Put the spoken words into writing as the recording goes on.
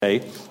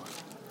Day.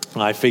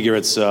 I figure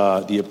it's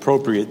the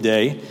appropriate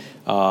day.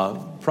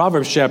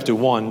 Proverbs chapter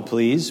 1,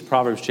 please.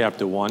 Proverbs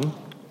chapter 1.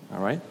 All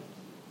right.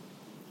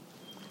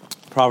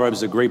 Proverbs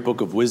is a great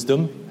book of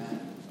wisdom.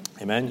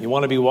 Amen. You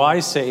want to be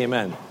wise? Say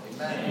amen.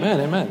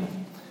 Amen.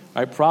 Amen.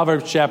 All right.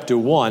 Proverbs chapter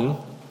 1.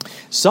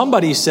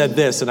 Somebody said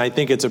this, and I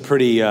think it's a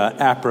pretty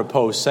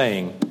apropos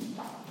saying.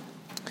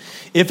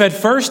 If at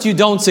first you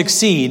don't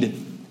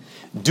succeed,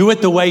 do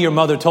it the way your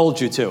mother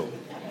told you to. All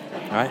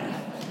right.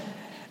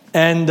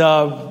 And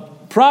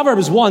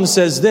Proverbs 1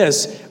 says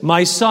this,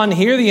 my son,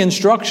 hear the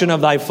instruction of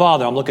thy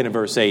father. I'm looking at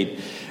verse 8.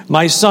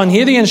 My son,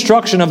 hear the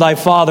instruction of thy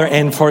father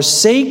and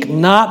forsake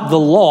not the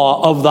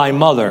law of thy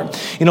mother.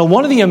 You know,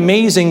 one of the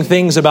amazing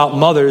things about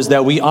mothers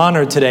that we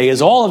honor today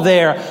is all of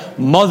their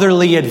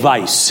motherly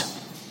advice.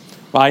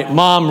 Right?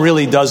 Mom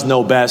really does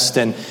know best,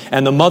 and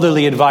the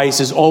motherly advice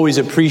is always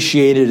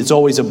appreciated. It's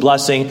always a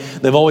blessing.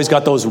 They've always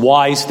got those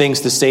wise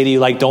things to say to you,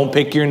 like don't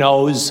pick your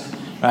nose,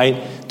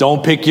 right?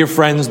 Don't pick your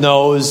friend's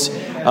nose.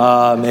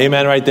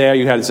 Amen right there.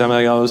 You had something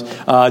like those.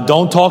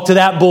 Don't talk to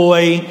that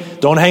boy.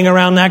 Don't hang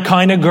around that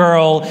kind of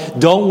girl.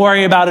 Don't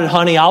worry about it,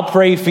 honey. I'll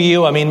pray for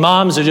you. I mean,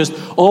 moms are just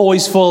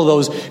always full of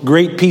those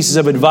great pieces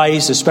of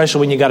advice,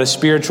 especially when you got a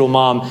spiritual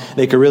mom.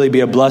 They could really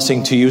be a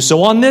blessing to you.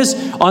 So on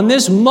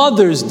this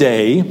Mother's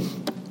Day,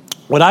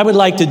 what I would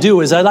like to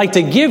do is I'd like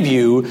to give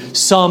you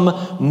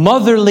some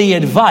motherly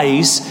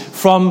advice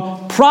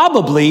from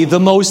probably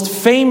the most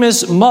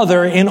famous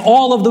mother in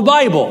all of the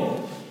Bible,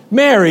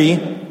 Mary,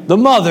 the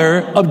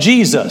mother of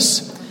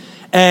Jesus.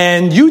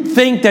 And you'd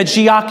think that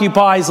she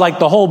occupies like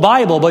the whole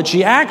Bible, but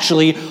she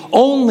actually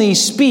only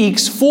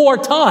speaks 4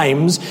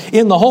 times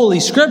in the Holy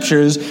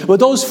Scriptures. But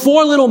those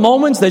 4 little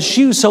moments that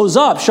she shows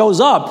up,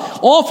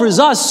 offers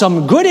us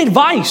some good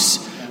advice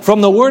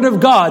from the Word of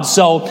God.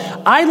 So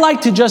I'd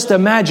like to just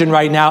imagine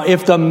right now,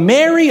 if the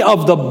Mary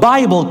of the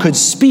Bible could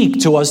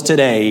speak to us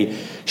today,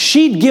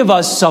 she'd give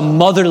us some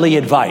motherly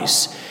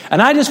advice.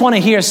 And I just want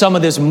to hear some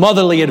of this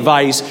motherly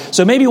advice.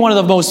 So maybe one of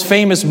the most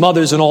famous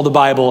mothers in all the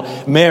Bible,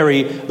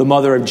 Mary, the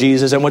mother of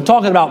Jesus. And we're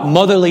talking about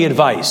motherly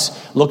advice,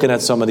 looking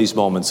at some of these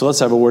moments. So let's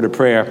have a word of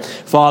prayer.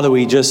 Father,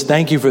 we just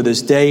thank you for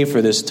this day,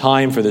 for this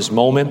time, for this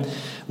moment.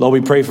 Lord,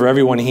 we pray for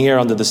everyone here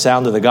under the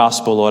sound of the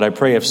gospel. Lord, I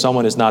pray if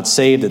someone is not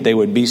saved, that they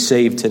would be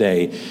saved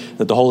today,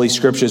 that the Holy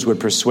Scriptures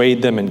would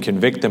persuade them and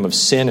convict them of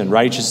sin and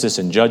righteousness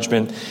and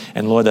judgment.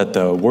 And Lord, that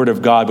the Word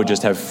of God would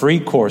just have free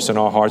course in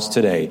our hearts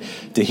today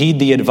to heed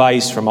the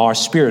advice from our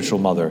spiritual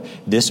mother,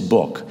 this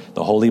book,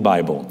 the Holy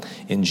Bible.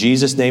 In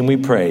Jesus' name we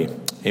pray.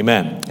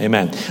 Amen.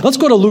 Amen. Let's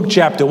go to Luke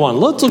chapter 1.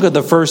 Let's look at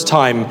the first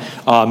time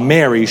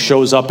Mary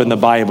shows up in the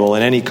Bible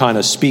in any kind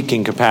of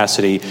speaking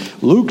capacity.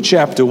 Luke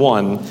chapter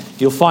 1,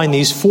 you'll find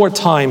these 4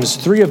 times.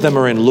 3 of them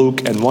are in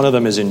Luke and 1 of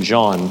them is in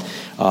John,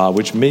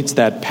 which meets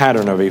that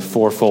pattern of a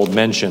 4-fold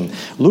mention.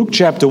 Luke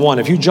chapter 1,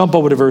 if you jump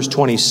over to verse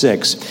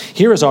 26,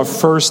 here is our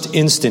first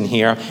instant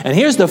here. And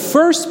here's the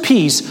first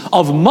piece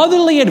of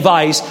motherly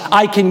advice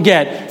I can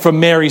get from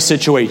Mary's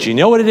situation. You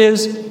know what it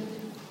is?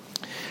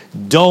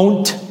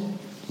 Don't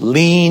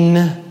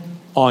lean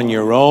on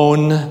your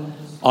own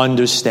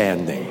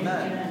understanding.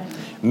 Amen.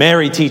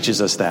 Mary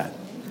teaches us that.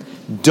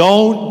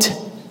 Don't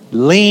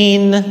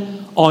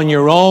lean on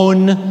your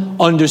own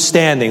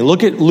understanding.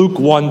 Look at Luke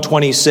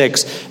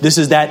 1:26. This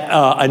is that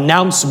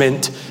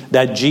announcement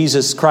that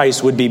Jesus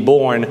Christ would be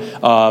born.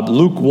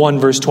 Luke 1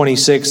 verse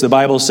 26, the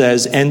Bible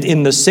says, and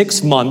in the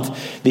 6th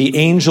month, the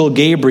angel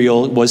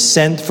Gabriel was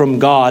sent from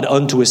God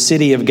unto a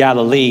city of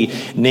Galilee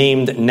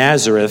named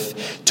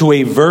Nazareth to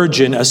a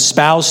virgin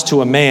espoused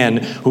to a man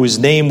whose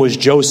name was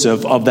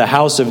Joseph of the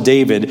house of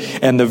David,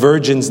 and the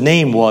virgin's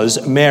name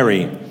was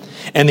Mary.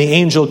 And the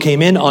angel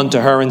came in unto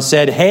her and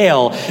said,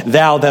 Hail,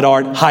 thou that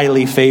art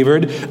highly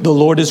favored, the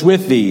Lord is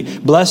with thee.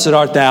 Blessed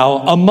art thou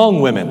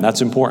among women.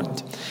 That's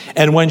important.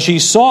 And when she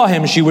saw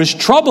him, she was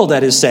troubled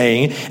at his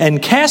saying,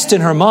 and cast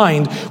in her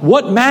mind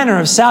what manner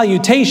of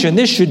salutation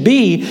this should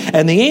be.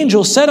 And the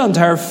angel said unto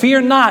her,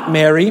 Fear not,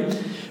 Mary,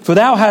 for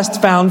thou hast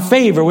found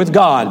favor with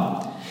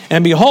God.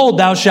 And behold,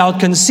 thou shalt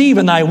conceive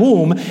in thy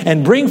womb,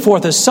 and bring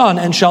forth a son,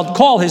 and shalt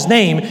call his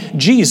name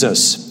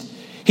Jesus.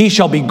 He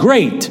shall be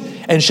great,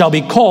 and shall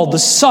be called the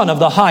Son of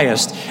the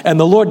Highest. And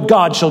the Lord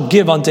God shall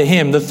give unto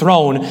him the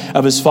throne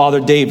of his father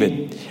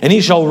David. And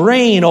he shall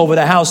reign over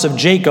the house of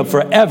Jacob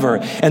forever,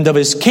 and of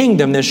his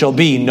kingdom there shall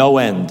be no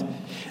end.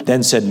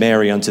 Then said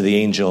Mary unto the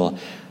angel,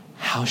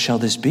 How shall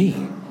this be,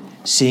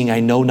 seeing I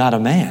know not a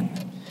man?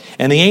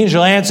 And the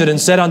angel answered and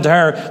said unto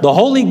her, The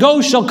Holy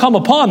Ghost shall come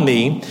upon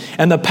thee,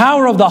 and the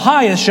power of the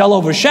highest shall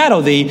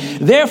overshadow thee.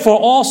 Therefore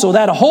also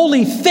that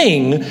holy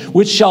thing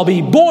which shall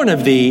be born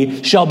of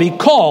thee shall be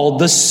called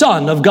the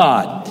Son of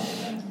God.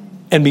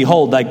 And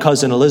behold, thy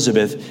cousin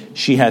Elizabeth,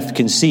 she hath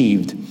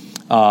conceived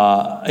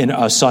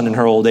a son in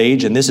her old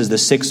age, and this is the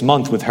 6th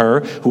month with her,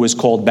 who is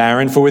called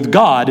barren. For with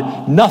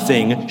God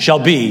nothing shall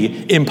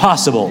be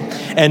impossible.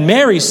 And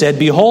Mary said,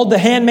 Behold, the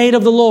handmaid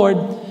of the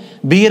Lord,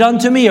 be it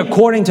unto me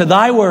according to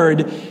thy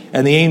word.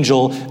 And the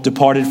angel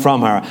departed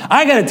from her.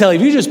 I got to tell you,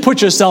 if you just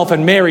put yourself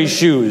in Mary's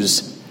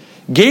shoes,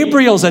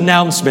 Gabriel's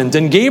announcement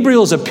and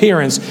Gabriel's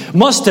appearance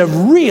must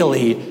have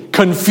really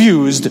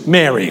confused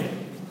Mary.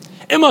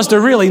 It must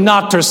have really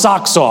knocked her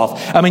socks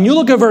off. I mean, you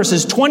look at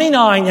verses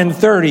 29 and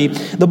 30,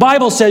 the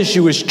Bible says she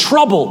was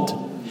troubled.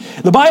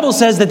 The Bible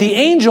says that the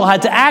angel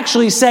had to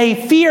actually say,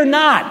 "Fear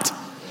not."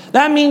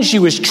 That means she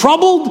was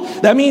troubled.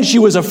 That means she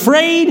was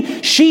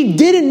afraid. She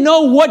didn't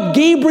know what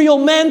Gabriel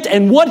meant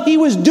and what he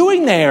was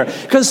doing there.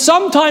 Because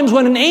sometimes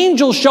when an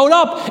angel showed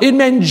up, it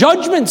meant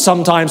judgment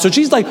sometimes. So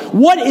she's like,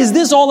 what is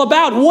this all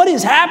about? What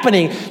is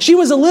happening? She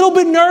was a little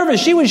bit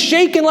nervous. She was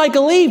shaking like a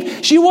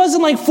leaf. She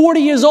wasn't like 40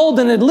 years old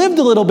and had lived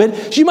a little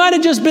bit. She might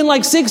have just been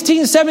like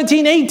 16,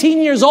 17,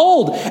 18 years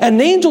old. And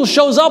an angel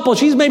shows up while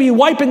she's maybe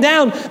wiping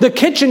down the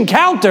kitchen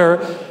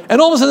counter. And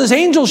all of a sudden this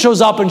angel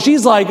shows up and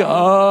she's like,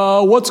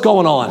 what's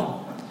going on?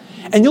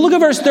 And you look at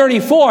verse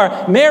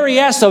 34, Mary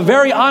asks a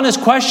very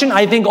honest question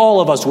I think all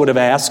of us would have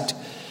asked.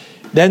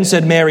 Then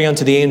said Mary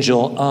unto the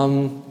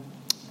angel,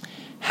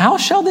 how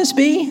shall this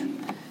be,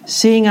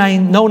 seeing I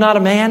know not a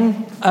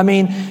man? I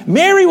mean,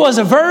 Mary was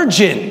a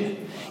virgin.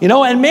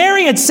 And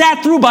Mary had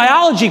sat through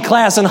biology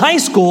class in high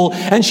school,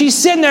 and she's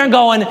sitting there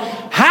going,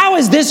 how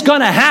is this going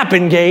to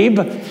happen, Gabe?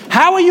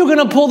 How are you going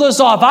to pull this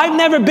off? I've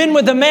never been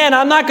with a man.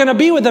 I'm not going to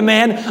be with a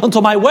man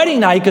until my wedding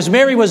night because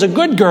Mary was a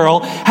good girl.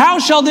 How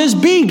shall this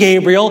be,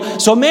 Gabriel?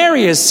 So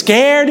Mary is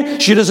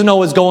scared. She doesn't know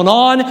what's going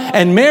on.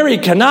 And Mary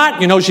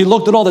cannot. She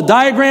looked at all the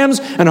diagrams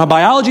in her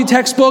biology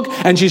textbook,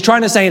 and she's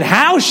trying to say,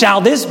 how shall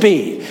this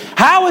be?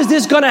 How is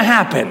this going to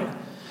happen?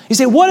 You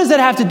say, what does that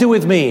have to do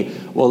with me?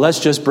 Well, let's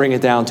just bring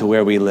it down to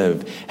where we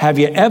live. Have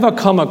you ever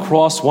come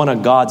across one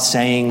of God's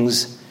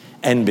sayings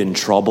and been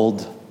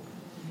troubled?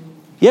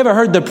 You ever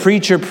heard the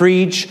preacher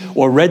preach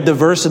or read the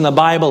verse in the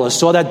Bible or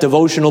saw that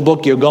devotional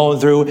book you're going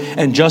through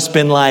and just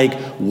been like,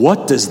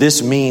 what does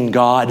this mean,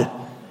 God?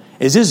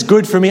 Is this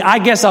good for me? I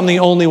guess I'm the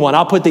only one.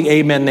 I'll put the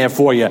amen there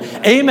for you.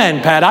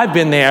 Amen, Pat. I've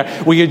been there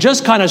where you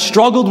just kind of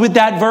struggled with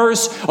that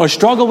verse or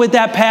struggled with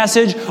that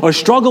passage or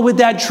struggled with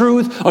that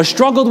truth or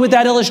struggled with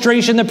that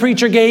illustration the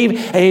preacher gave.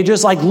 And you're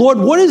just like, Lord,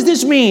 what does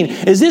this mean?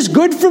 Is this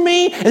good for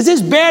me? Is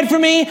this bad for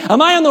me? Am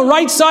I on the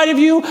right side of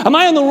you? Am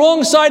I on the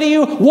wrong side of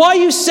you? Why are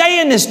you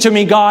saying this to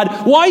me,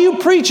 God? Why are you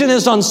preaching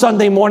this on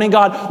Sunday morning,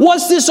 God?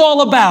 What's this all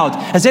about?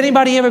 Has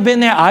anybody ever been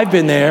there? I've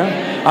been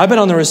there. I've been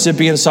on the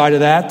recipient side of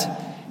that.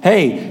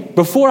 Hey,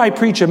 before I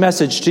preach a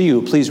message to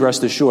you, please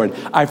rest assured,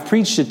 I've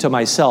preached it to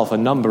myself a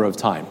number of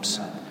times.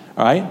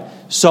 All right?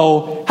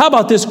 So how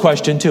about this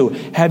question too?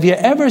 Have you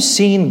ever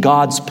seen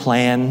God's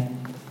plan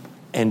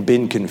and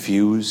been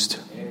confused?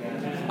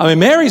 I mean,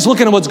 Mary's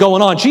looking at what's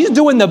going on. She's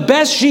doing the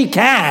best she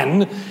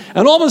can.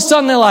 And all of a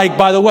sudden they're like,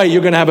 by the way,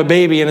 you're going to have a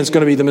baby and it's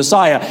going to be the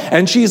Messiah.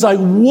 And she's like,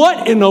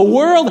 what in the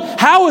world?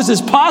 How is this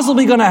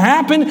possibly going to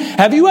happen?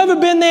 Have you ever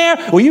been there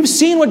where you've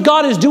seen what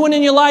God is doing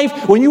in your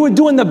life when you were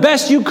doing the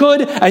best you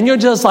could and you're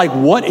just like,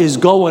 what is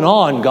going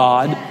on,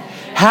 God?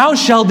 How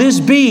shall this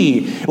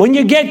be? When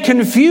you get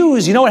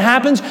confused, you know what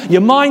happens?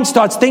 Your mind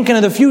starts thinking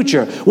of the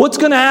future. What's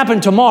going to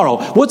happen tomorrow?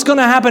 What's going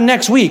to happen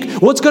next week?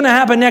 What's going to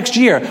happen next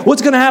year?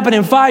 What's going to happen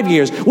in 5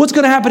 years? What's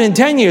going to happen in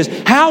 10 years?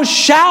 How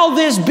shall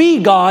this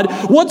be,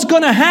 God? What's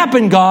going to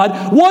happen,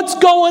 God? What's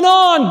going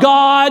on,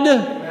 God?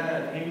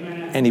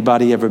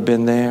 Anybody ever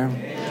been there?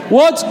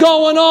 What's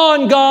going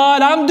on,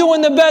 God? I'm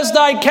doing the best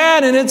I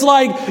can, and it's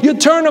like you're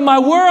turning my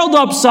world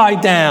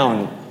upside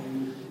down.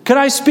 Can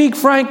I speak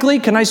frankly?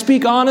 Can I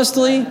speak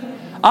honestly?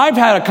 I've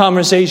had a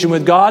conversation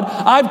with God.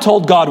 I've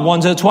told God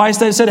once or twice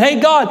that I said,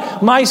 hey,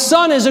 God, my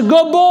son is a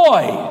good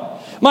boy.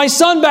 My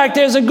son back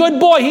there is a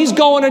good boy. He's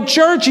going to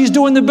church. He's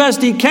doing the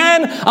best he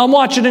can. I'm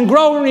watching him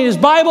grow and read his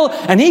Bible.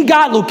 And he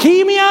got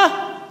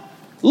leukemia?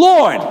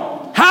 Lord,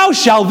 how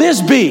shall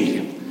this be?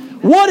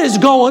 What is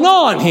going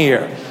on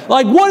here?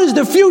 Like, what is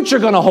the future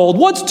going to hold?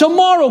 What's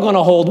tomorrow going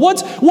to hold?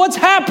 What's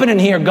happening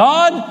here,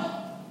 God?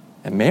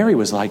 And Mary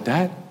was like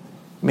that.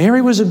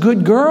 Mary was a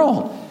good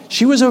girl.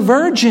 She was a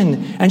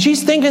virgin. And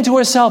she's thinking to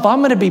herself, I'm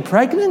going to be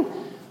pregnant?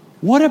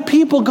 What are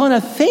people going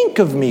to think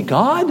of me,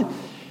 God?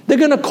 They're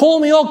going to call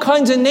me all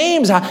kinds of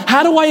names.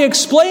 How do I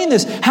explain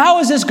this? How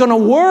is this going to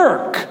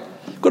work?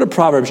 Go to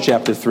Proverbs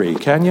chapter 3,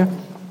 can you?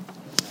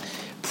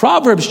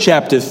 Proverbs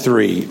chapter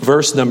 3,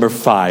 verse number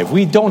 5.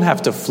 We don't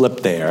have to flip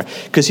there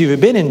because you've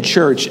been in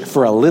church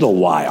for a little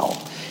while.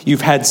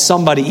 You've had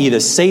somebody either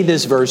say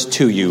this verse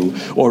to you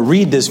or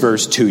read this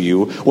verse to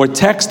you or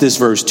text this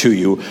verse to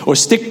you or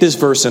stick this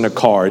verse in a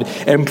card.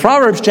 And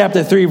Proverbs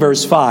chapter 3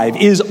 verse 5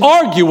 is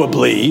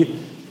arguably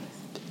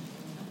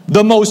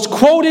the most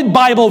quoted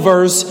Bible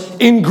verse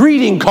in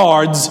greeting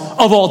cards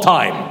of all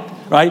time.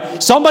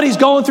 Right? Somebody's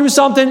going through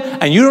something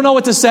and you don't know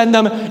what to send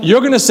them.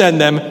 You're going to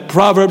send them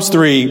Proverbs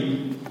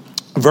 3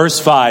 verse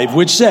 5,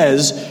 which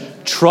says,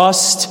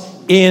 trust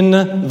in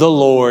the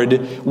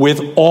Lord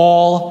with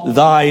all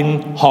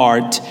thine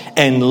heart,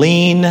 and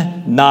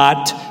lean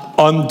not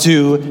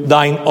unto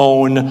thine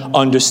own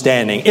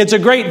understanding. It's a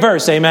great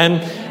verse, amen?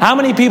 How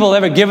many people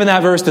have ever given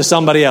that verse to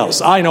somebody else?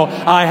 I know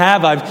I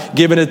have. I've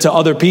given it to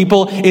other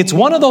people. It's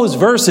one of those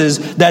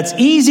verses that's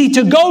easy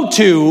to go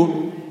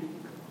to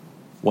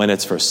when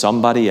it's for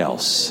somebody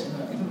else.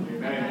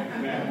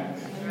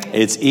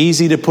 It's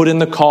easy to put in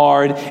the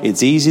card.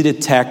 It's easy to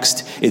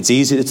text.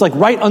 It's like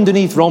right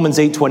underneath Romans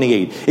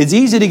 8:28. It's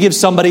easy to give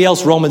somebody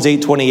else Romans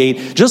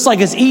 8:28, just like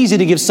it's easy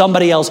to give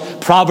somebody else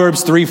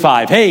Proverbs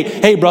 3:5.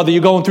 Hey, brother,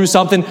 you're going through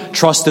something?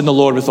 Trust in the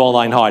Lord with all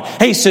thine heart.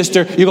 Hey,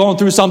 sister, you're going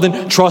through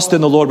something? Trust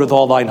in the Lord with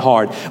all thine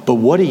heart. But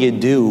what do you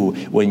do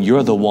when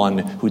you're the one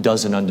who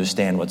doesn't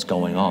understand what's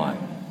going on?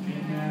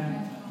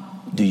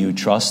 Do you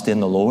trust in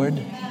the Lord?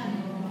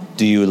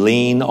 Do you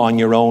lean on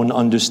your own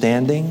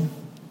understanding?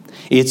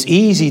 It's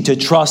easy to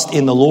trust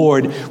in the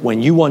Lord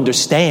when you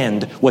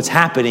understand what's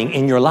happening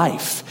in your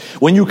life.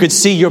 When you could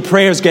see your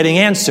prayers getting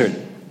answered.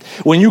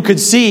 When you could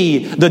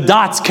see the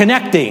dots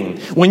connecting.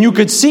 When you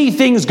could see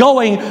things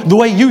going the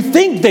way you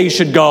think they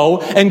should go.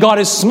 And God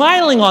is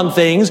smiling on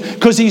things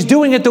because He's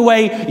doing it the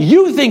way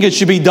you think it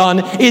should be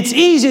done. It's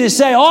easy to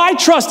say, oh, I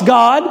trust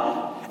God.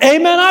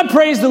 Amen. I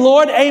praise the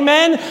Lord.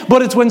 Amen.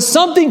 But it's when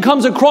something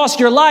comes across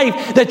your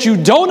life that you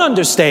don't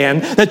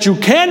understand, that you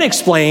can't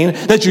explain,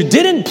 that you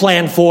didn't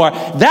plan for,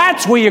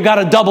 that's where you got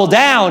to double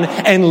down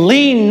and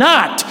lean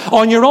not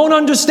on your own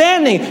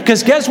understanding.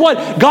 Because guess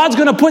what? God's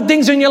going to put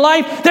things in your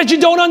life that you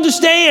don't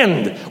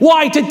understand.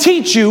 Why? To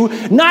teach you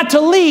not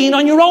to lean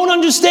on your own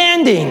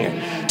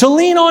understanding, to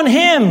lean on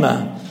Him.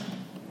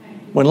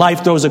 When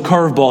life throws a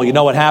curveball, you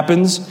know what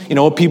happens? You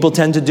know what people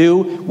tend to do?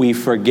 We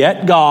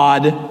forget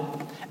God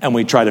and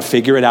we try to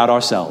figure it out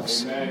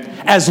ourselves.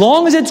 As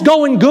long as it's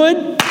going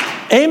good,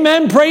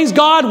 amen, praise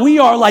God, we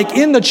are like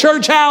in the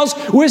church house,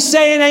 we're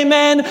saying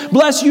amen,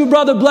 bless you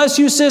brother, bless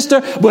you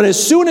sister, but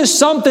as soon as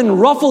something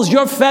ruffles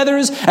your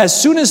feathers,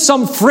 as soon as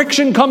some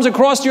friction comes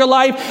across your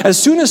life,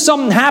 as soon as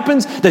something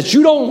happens that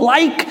you don't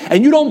like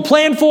and you don't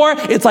plan for,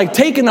 it's like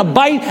taking a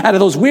bite out of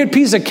those weird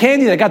pieces of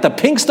candy that got the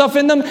pink stuff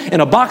in them, in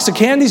a box of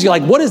candies. You're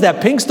like, what is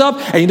that pink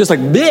stuff? And you're just like,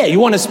 bleh,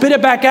 you want to spit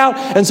it back out,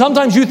 and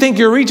sometimes you think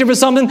you're reaching for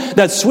something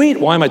that's sweet.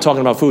 Why am I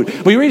talking about food?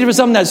 But you're reaching for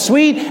something that's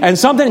sweet and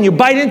something, and you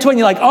bite into it and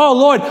you're like, oh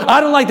Lord,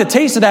 I don't like the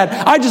taste of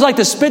that. I just like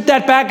to spit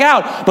that back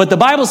out. But the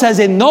Bible says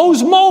in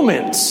those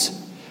moments,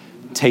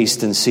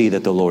 taste and see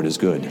that the Lord is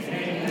good.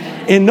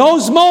 In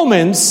those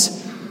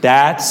moments,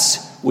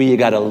 that's where you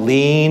got to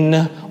lean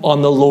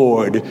on the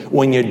Lord.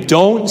 When you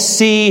don't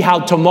see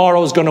how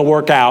tomorrow's going to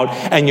work out,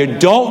 and you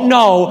don't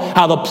know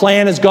how the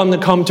plan is going to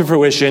come to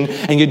fruition,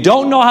 and you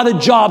don't know how the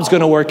job's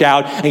going to work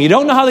out, and you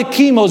don't know how the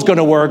chemo's going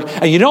to work,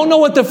 and you don't know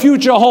what the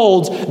future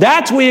holds,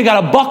 that's where you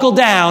got to buckle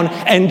down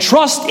and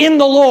trust in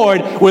the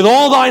Lord with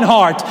all thine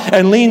heart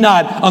and lean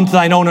not unto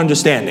thine own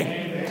understanding.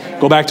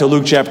 Go back to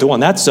Luke chapter 1.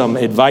 That's some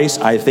advice.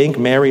 I think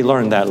Mary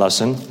learned that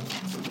lesson,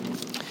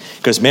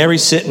 because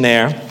Mary's sitting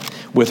there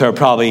with her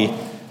probably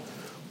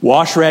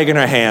wash rag in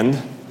her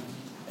hand,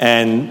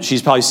 and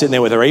she's probably sitting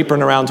there with her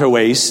apron around her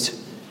waist,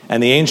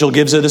 and the angel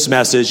gives her this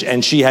message,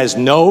 and she has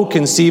no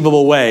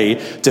conceivable way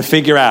to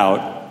figure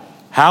out,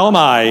 how am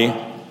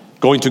I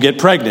going to get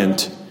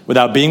pregnant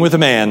without being with a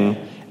man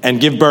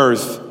and give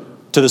birth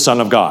to the Son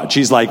of God?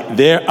 She's like,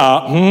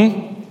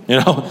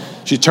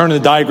 she's turning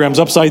the diagrams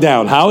upside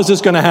down. How is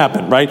this going to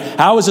happen, right?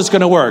 How is this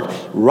going to work?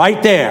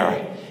 Right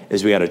there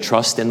is we got to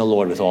trust in the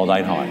Lord with all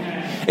thine heart.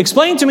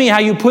 Explain to me how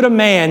you put a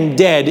man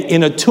dead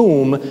in a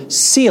tomb,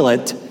 seal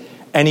it,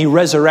 and he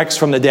resurrects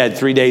from the dead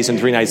 3 days and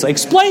 3 nights.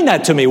 Explain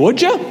that to me, would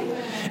you?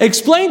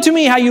 Explain to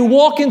me how you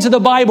walk into the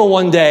Bible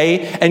one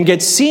day and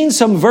get seen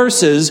some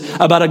verses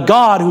about a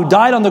God who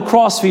died on the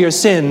cross for your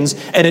sins,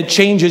 and it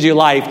changes your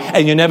life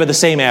and you're never the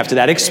same after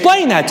that.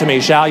 Explain that to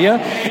me, shall you?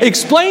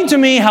 Explain to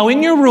me how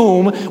in your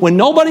room, when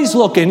nobody's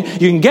looking,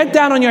 you can get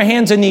down on your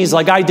hands and knees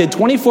like I did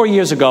 24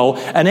 years ago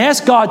and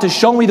ask God to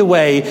show me the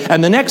way,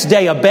 and the next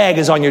day a bag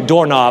is on your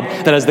doorknob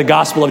that has the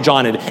Gospel of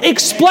John in it.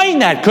 Explain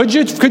that. Could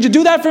you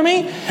do that for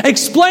me?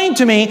 Explain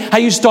to me how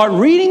you start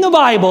reading the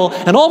Bible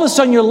and all of a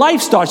sudden your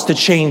life starts to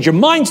change. Your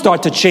mind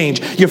starts to change.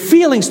 Your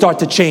feelings start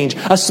to change.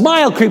 A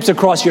smile creeps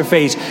across your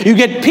face. You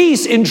get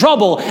peace in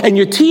trouble, and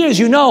your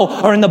tears,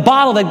 are in the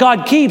bottle that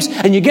God keeps,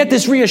 and you get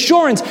this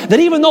reassurance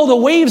that even though the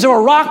waves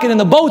are rocking and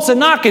the boats are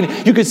knocking,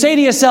 you could say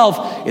to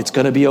yourself, it's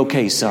going to be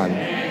okay, son.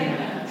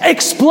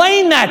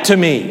 Explain that to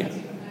me.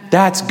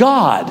 That's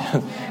God.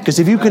 Because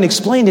if you can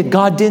explain it,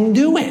 God didn't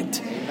do it.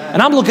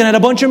 And I'm looking at a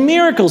bunch of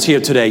miracles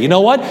here today. You know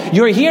what?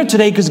 You're here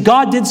today because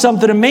God did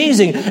something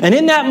amazing. And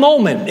in that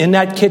moment, in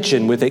that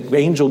kitchen with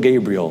Angel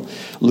Gabriel,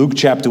 Luke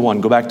chapter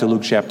 1. Go back to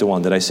Luke chapter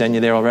 1. Did I send you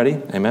there already?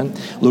 Amen.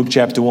 Luke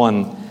chapter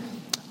 1.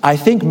 I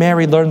think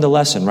Mary learned the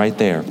lesson right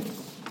there.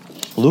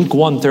 Luke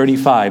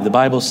 1:35, the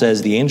Bible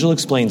says, the angel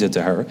explains it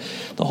to her.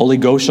 The Holy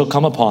Ghost shall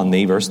come upon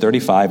thee, verse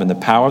 35, and the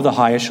power of the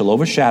highest shall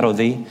overshadow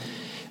thee.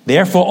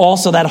 Therefore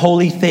also that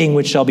holy thing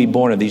which shall be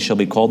born of thee shall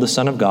be called the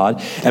Son of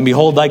God. And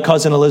behold, thy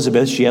cousin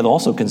Elizabeth, she hath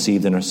also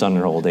conceived in her son in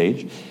her old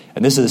age.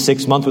 And this is the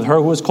 6th month with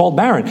her who is called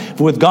barren.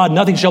 For with God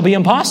nothing shall be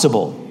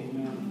impossible.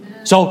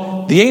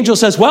 So the angel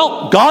says,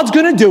 well, God's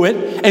going to do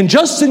it. And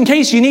just in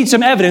case you need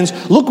some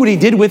evidence, look what he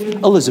did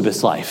with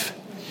Elizabeth's life.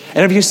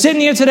 And if you're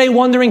sitting here today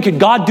wondering, could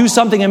God do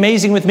something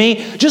amazing with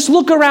me? Just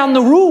look around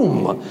the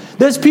room.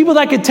 There's people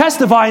that could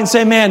testify and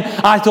say, man,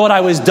 I thought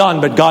I was done,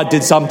 but God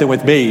did something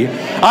with me.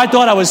 I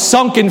thought I was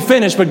sunk and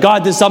finished, but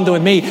God did something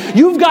with me.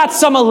 You've got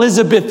some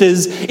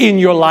Elizabeths in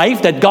your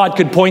life that God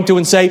could point to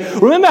and say,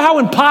 remember how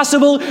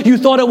impossible you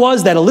thought it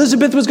was that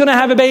Elizabeth was going to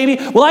have a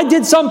baby? Well, I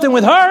did something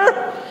with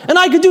her, and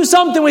I could do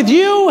something with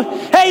you.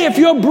 Hey, if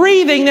you're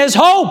breathing, there's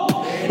hope.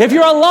 If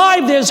you're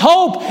alive, there's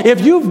hope.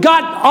 If you've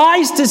got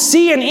eyes to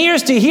see and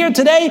ears to hear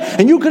today,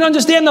 and you can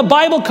understand the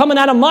Bible coming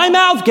out of my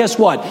mouth, guess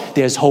what?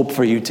 There's hope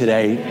for you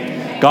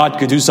today. God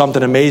could do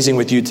something amazing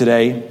with you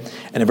today.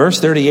 And in verse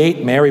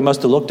 38, Mary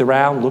must have looked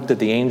around, looked at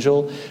the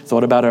angel,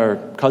 thought about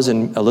her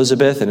cousin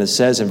Elizabeth, and it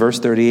says in verse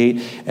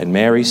 38, and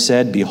Mary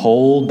said,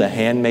 behold, the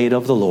handmaid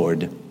of the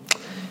Lord,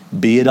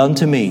 be it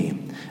unto me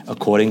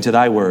according to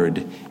thy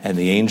word. And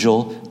the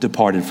angel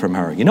departed from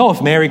her. You know,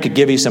 if Mary could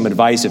give you some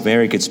advice, if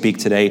Mary could speak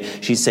today,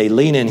 she'd say,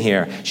 lean in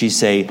here. She'd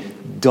say,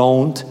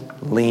 don't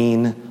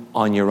lean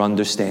on your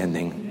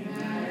understanding.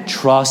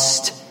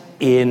 Trust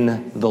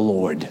in the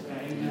Lord.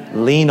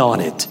 Lean on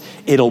it.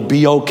 It'll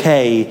be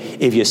okay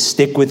if you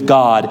stick with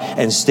God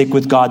and stick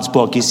with God's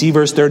book. You see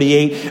verse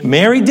 38,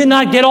 Mary did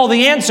not get all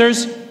the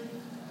answers.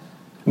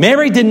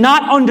 Mary did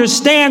not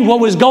understand what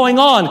was going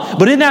on.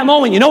 But in that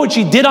moment, you know what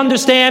she did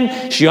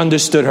understand? She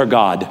understood her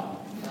God.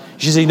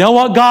 She said, you know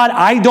what, God?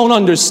 I don't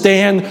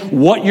understand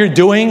what you're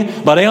doing,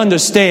 but I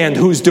understand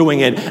who's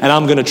doing it, and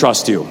I'm going to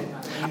trust you.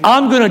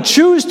 I'm going to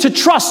choose to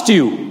trust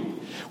you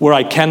where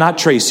I cannot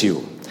trace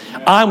you.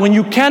 When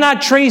you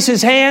cannot trace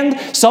his hand,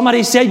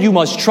 somebody said you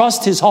must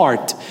trust his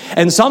heart.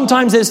 And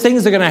sometimes there's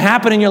things that are going to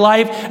happen in your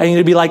life, and you're going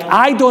to be like,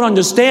 I don't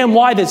understand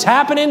why that's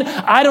happening.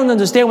 I don't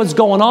understand what's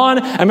going on.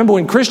 I remember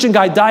when Christian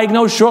got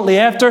diagnosed shortly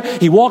after,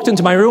 he walked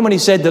into my room and he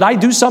said, did I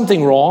do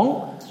something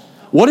wrong?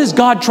 What is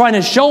God trying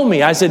to show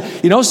me? I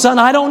said, you know, son,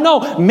 I don't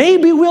know.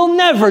 Maybe we'll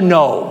never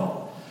know.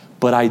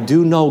 But I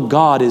do know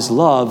God is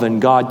love,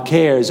 and God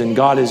cares, and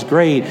God is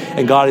great,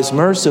 and God is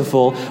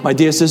merciful. My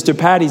dear sister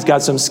Patty's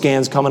got some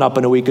scans coming up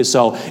in a week or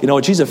so. You know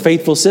what? She's a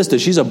faithful sister.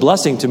 She's a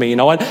blessing to me. You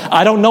know what?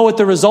 I don't know what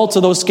the results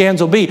of those scans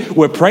will be.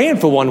 We're praying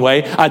for one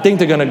way. I think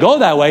they're going to go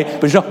that way.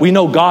 But you know, we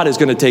know God is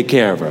going to take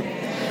care of her.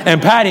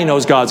 And Patty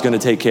knows God's going to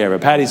take care of her.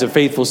 Patty's a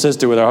faithful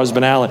sister with her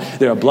husband, Alan.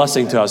 They're a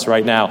blessing to us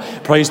right now.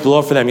 Praise the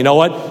Lord for them. You know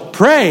what?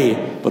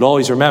 Pray, but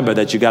always remember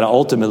that you got to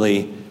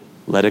ultimately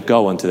let it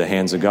go into the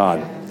hands of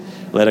God.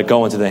 Let it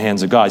go into the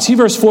hands of God. See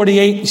verse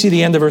 48? You see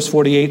the end of verse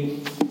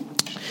 48?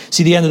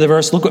 See the end of the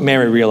verse? Look what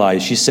Mary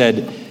realized. She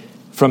said,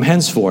 from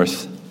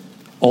henceforth,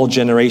 all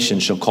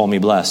generations shall call me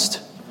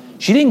blessed.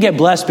 She didn't get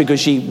blessed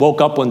because she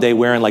woke up one day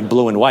wearing like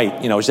blue and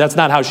white. You know, that's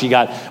not how she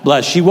got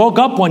blessed. She woke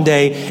up one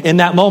day in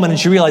that moment and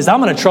she realized,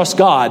 I'm going to trust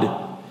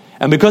God.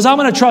 And because I'm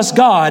going to trust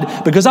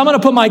God, because I'm going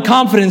to put my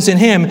confidence in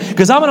him,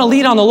 because I'm going to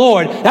lean on the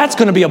Lord, that's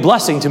going to be a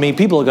blessing to me.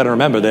 People are going to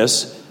remember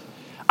this.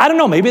 I don't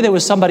know, maybe there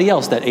was somebody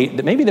else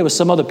maybe there was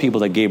some other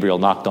people that Gabriel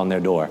knocked on their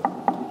door.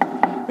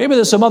 Maybe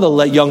there's some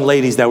other young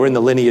ladies that were in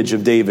the lineage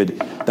of David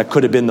that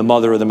could have been the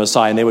mother of the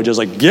Messiah, and they were just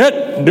like,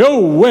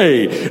 no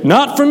way,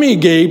 not for me,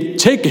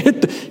 Gabe.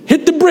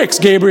 Hit the bricks,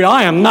 Gabriel.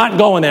 I am not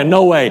going there,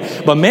 no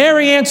way. But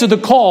Mary answered the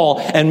call,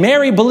 and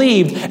Mary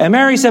believed, and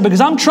Mary said, because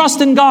I'm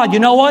trusting God, you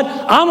know what?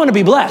 I'm going to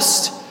be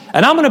blessed.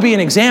 And I'm going to be an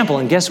example.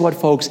 And guess what,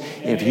 folks?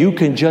 If you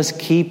can just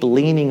keep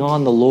leaning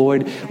on the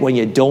Lord when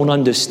you don't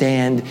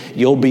understand,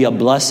 you'll be a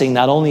blessing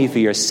not only for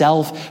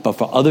yourself, but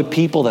for other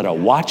people that are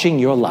watching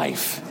your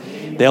life.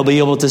 They'll be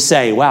able to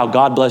say, wow,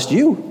 God blessed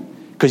you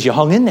because you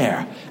hung in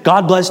there.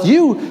 God blessed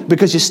you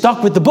because you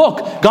stuck with the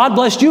book. God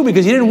blessed you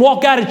because you didn't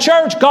walk out of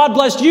church. God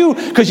blessed you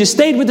because you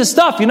stayed with the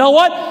stuff. You know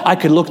what? I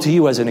could look to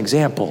you as an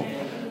example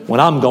when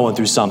I'm going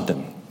through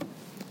something.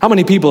 How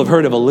many people have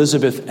heard of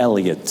Elisabeth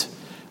Elliot?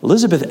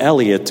 Elisabeth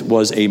Elliot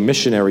was a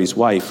missionary's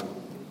wife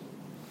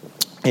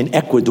in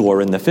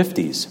Ecuador in the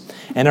 50s.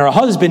 And her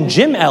husband,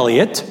 Jim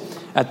Elliot,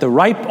 at the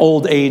ripe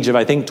old age of,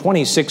 I think,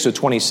 26 or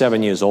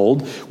 27 years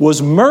old,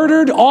 was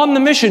murdered on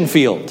the mission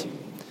field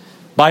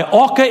by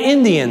Auca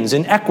Indians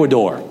in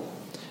Ecuador.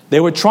 They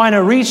were trying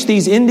to reach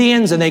these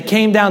Indians, and they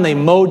came down, they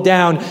mowed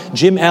down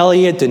Jim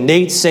Elliot and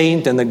Nate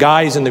Saint and the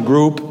guys in the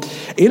group.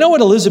 You know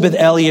what Elisabeth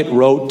Elliot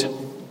wrote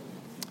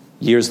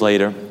years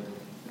later?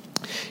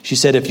 She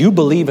said, if you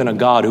believe in a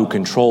God who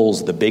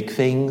controls the big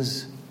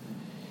things,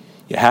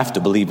 you have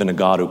to believe in a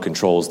God who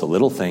controls the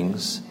little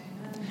things.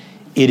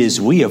 It is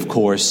we, of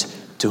course,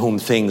 to whom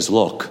things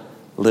look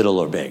little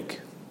or big.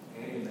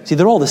 See,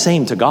 they're all the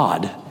same to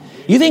God.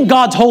 You think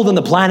God's holding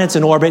the planets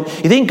in orbit?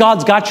 You think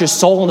God's got your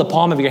soul in the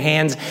palm of your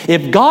hands?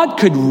 If God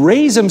could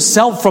raise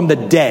himself from the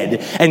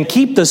dead and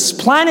keep the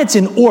planets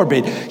in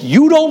orbit,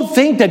 you don't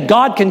think that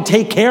God can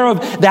take care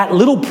of that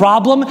little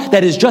problem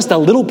that is just a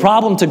little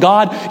problem to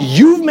God?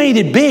 You've made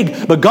it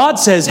big, but God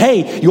says,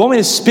 hey, you want me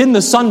to spin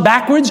the sun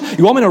backwards?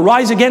 You want me to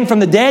rise again from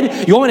the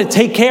dead? You want me to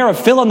take care of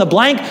fill in the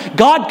blank?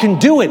 God can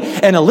do it.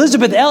 And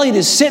Elisabeth Elliot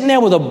is sitting there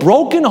with a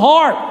broken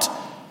heart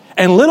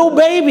and little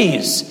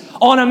babies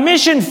on a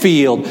mission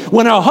field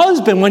when her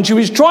husband, when she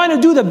was trying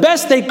to do the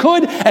best they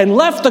could and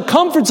left the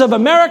comforts of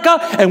America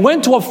and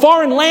went to a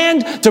foreign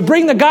land to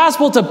bring the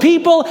gospel to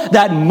people,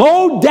 that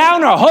mowed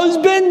down her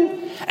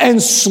husband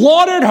and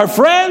slaughtered her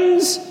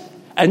friends.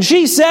 And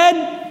she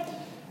said,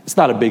 it's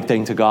not a big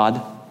thing to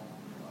God.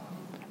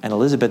 And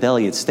Elizabeth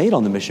Elliot stayed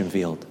on the mission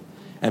field.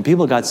 And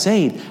people got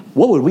saved.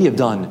 What would we have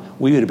done?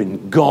 We would have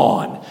been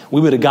gone.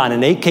 We would have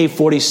gotten an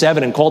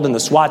AK-47 and called in the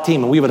SWAT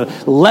team, and we would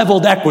have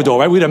leveled Ecuador,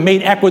 right? We would have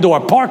made Ecuador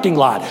a parking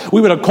lot. We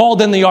would have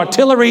called in the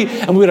artillery,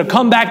 and we would have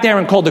come back there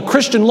and called the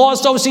Christian Law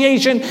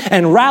Association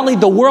and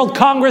rallied the World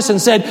Congress and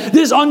said,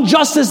 this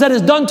injustice that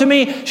is done to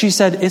me. She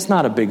said, it's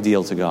not a big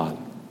deal to God.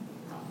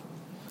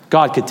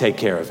 God could take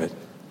care of it.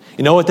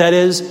 You know what that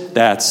is?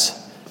 That's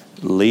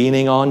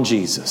leaning on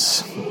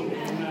Jesus.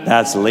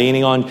 That's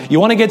leaning on. You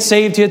want to get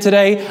saved here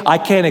today? I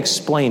can't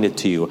explain it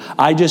to you.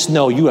 I just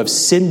know you have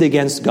sinned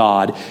against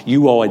God.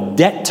 You owe a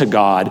debt to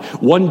God.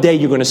 One day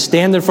you're going to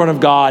stand in front of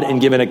God and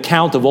give an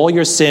account of all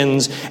your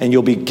sins, and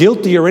you'll be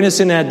guilty or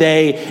innocent that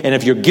day. And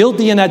if you're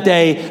guilty in that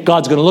day,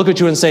 God's going to look at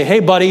you and say,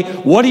 hey, buddy,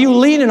 what are you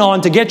leaning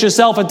on to get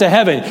yourself into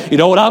heaven? You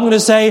know what I'm going to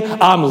say?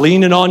 I'm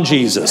leaning on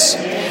Jesus.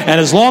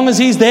 And as long as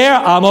he's there,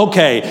 I'm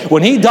okay.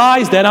 When he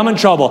dies, then I'm in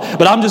trouble.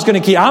 But I'm just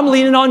going to I'm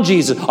leaning on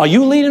Jesus. Are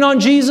you leaning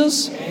on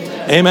Jesus?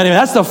 Amen.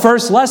 That's the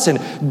first lesson.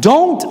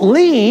 Don't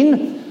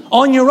lean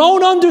on your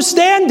own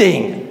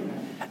understanding.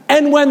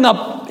 And when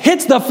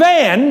hits the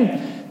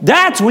fan,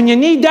 that's when you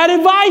need that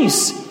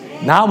advice.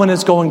 Not when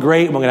it's going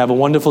great. We're going to have a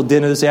wonderful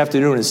dinner this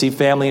afternoon and see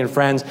family and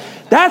friends.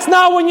 That's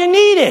not when you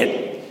need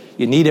it.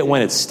 You need it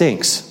when it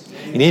stinks.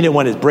 You need it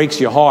when it breaks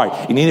your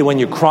heart. You need it when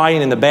you're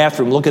crying in the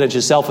bathroom, looking at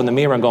yourself in the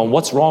mirror and going,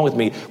 what's wrong with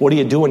me? What are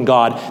you doing,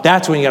 God?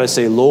 That's when you got to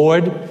say,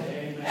 Lord,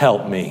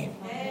 help me.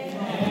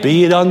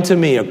 Be it unto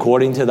me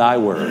according to thy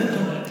word.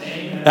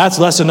 That's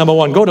lesson number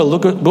one. Go to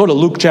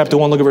Luke chapter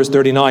 1, look at verse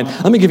 39.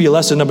 Let me give you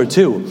lesson number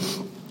 2.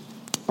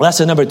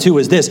 Lesson number 2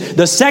 is this.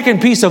 The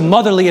second piece of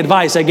motherly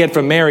advice I get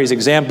from Mary's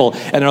example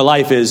in her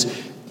life is,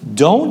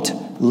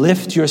 don't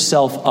lift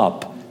yourself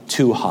up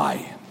too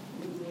high.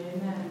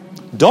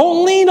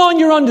 Don't lean on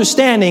your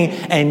understanding,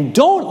 and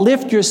don't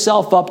lift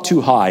yourself up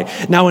too high.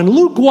 Now in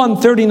Luke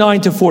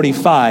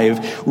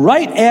 1:39-45,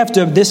 right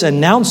after this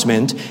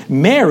announcement,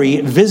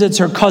 Mary visits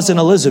her cousin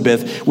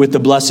Elizabeth with the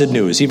blessed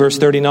news. See verse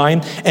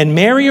 39? And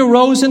Mary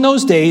arose in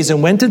those days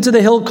and went into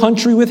the hill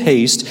country with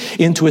haste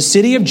into a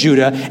city of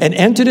Judah and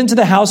entered into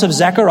the house of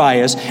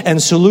Zacharias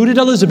and saluted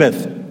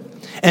Elizabeth.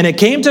 And it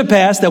came to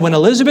pass that when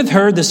Elizabeth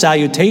heard the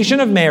salutation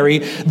of Mary,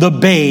 the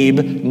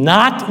babe,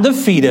 not the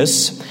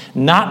fetus,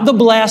 not the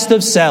blast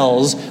of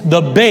cells,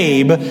 the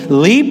babe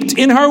leaped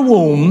in her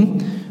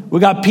womb. We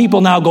got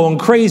people now going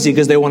crazy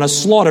because they want to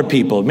slaughter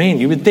people. Man,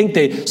 you would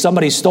think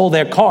somebody stole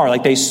their car,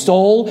 like they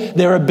stole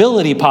their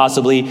ability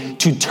possibly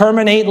to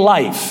terminate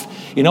life.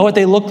 You know what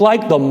they look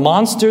like? The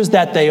monsters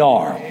that they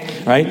are,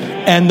 right?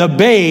 And the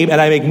babe,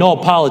 and I make no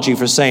apology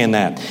for saying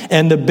that,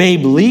 and the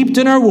babe leaped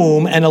in her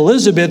womb, and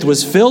Elizabeth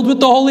was filled with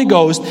the Holy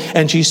Ghost,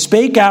 and she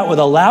spake out with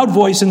a loud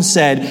voice and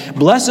said,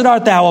 Blessed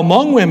art thou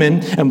among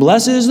women, and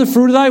blessed is the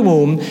fruit of thy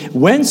womb.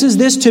 Whence is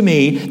this to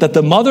me, that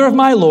the mother of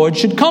my Lord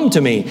should come to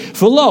me?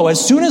 For lo,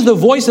 as soon as the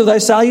voice of thy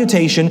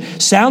salutation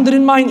sounded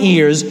in mine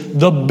ears,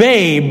 the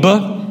babe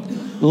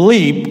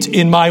leaped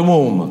in my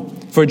womb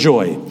for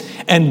joy.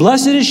 And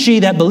blessed is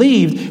she that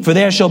believed, for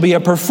there shall be a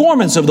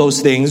performance of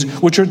those things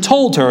which are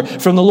told her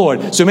from the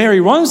Lord. So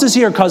Mary runs to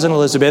see her cousin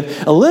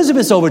Elizabeth.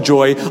 Elizabeth's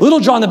overjoyed. Little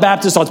John the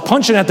Baptist starts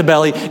punching at the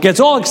belly, gets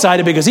all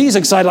excited because he's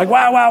excited, like,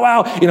 wow, wow,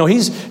 wow.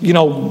 He's,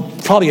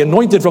 probably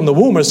anointed from the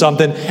womb or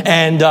something.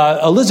 And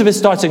Elizabeth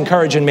starts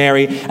encouraging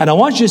Mary. And I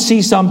want you to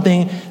see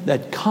something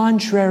that,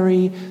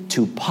 contrary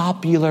to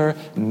popular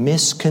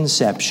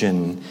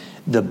misconception,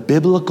 the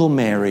biblical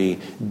Mary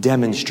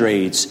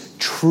demonstrates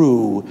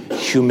true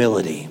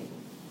humility.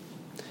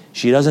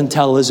 She doesn't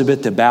tell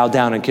Elizabeth to bow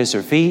down and kiss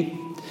her feet.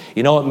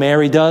 You know what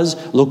Mary does?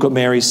 Look what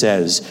Mary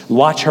says.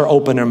 Watch her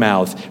open her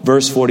mouth.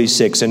 Verse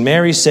 46. And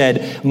Mary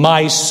said,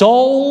 My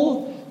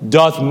soul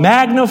doth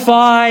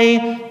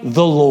magnify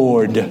the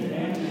Lord,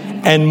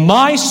 and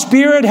my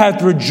spirit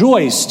hath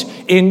rejoiced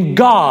in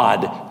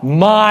God,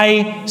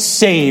 my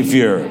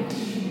Savior.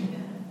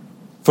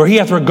 For he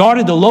hath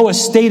regarded the low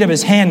estate of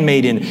his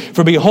handmaiden.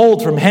 For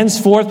behold, from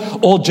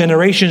henceforth all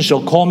generations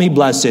shall call me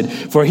blessed.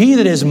 For he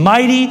that is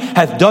mighty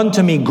hath done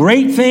to me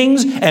great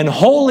things, and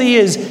holy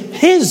is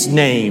his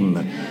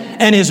name.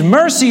 And his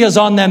mercy is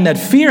on them that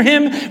fear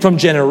him from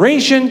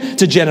generation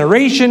to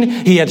generation.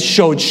 He hath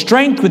showed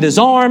strength with his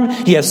arm.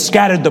 He hath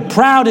scattered the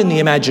proud in the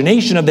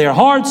imagination of their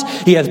hearts.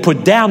 He hath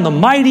put down the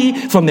mighty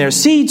from their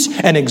seats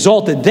and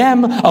exalted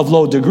them of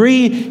low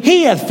degree.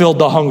 He hath filled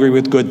the hungry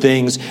with good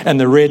things, and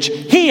the rich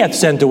he hath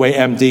sent away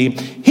empty.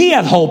 He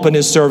hath holpen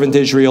his servant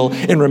Israel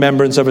in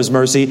remembrance of his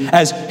mercy,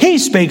 as he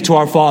spake to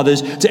our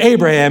fathers, to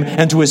Abraham,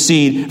 and to his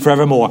seed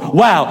forevermore.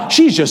 Wow,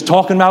 she's just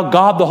talking about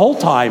God the whole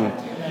time.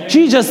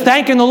 She's just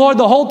thanking the Lord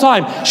the whole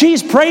time.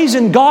 She's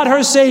praising God,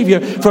 her Savior,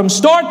 from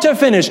start to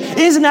finish.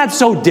 Isn't that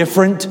so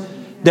different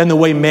than the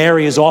way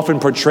Mary is often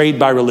portrayed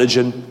by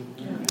religion?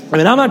 I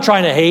mean, I'm not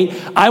trying to hate.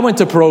 I went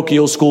to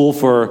parochial school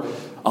for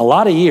a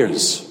lot of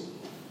years.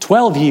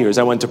 12 years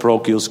I went to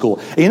parochial school.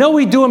 And you know what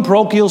we do in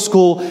parochial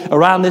school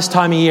around this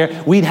time of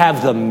year? We'd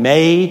have the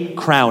May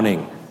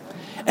crowning.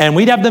 And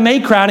we'd have the May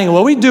crowning. And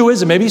what we'd do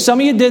is, and maybe some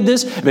of you did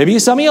this, maybe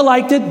some of you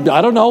liked it,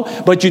 I don't know,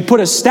 but you'd put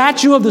a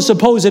statue of the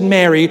supposed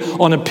Mary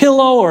on a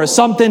pillow or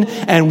something,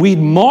 and we'd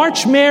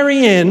march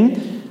Mary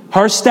in,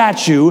 her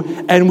statue,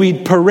 and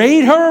we'd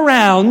parade her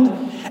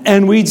around,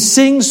 and we'd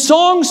sing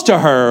songs to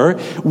her.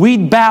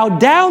 We'd bow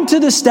down to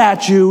the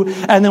statue,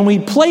 and then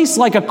we'd place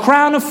like a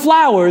crown of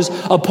flowers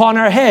upon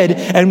her head,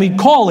 and we'd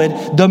call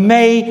it the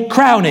May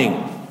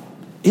crowning.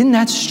 Isn't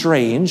that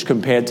strange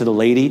compared to the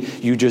lady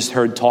you just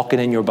heard talking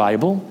in your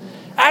Bible?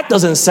 That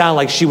doesn't sound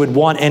like she would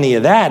want any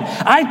of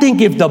that. I think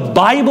if the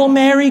Bible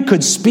Mary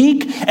could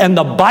speak and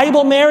the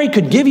Bible Mary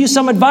could give you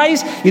some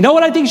advice, you know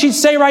what I think she'd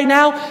say right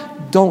now?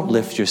 Don't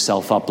lift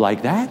yourself up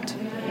like that.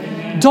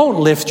 Don't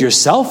lift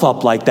yourself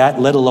up like that,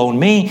 let alone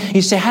me.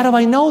 You say, how do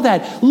I know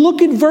that?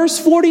 Look at verse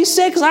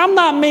 46. I'm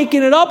not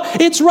making it up.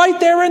 It's right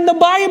there in the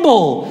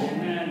Bible.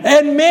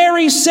 And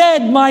Mary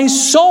said, my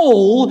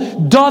soul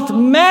doth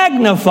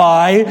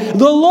magnify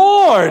the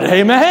Lord.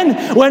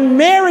 Amen. When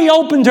Mary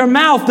opened her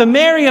mouth, the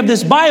Mary of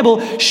this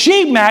Bible,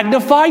 she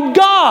magnified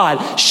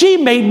God. She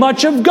made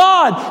much of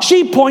God.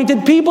 She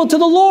pointed people to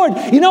the Lord.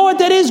 You know what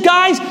that is,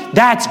 guys?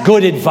 That's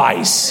good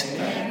advice.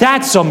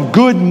 That's some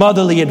good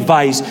motherly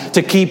advice,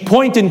 to keep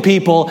pointing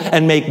people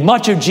and make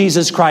much of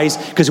Jesus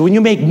Christ, because when you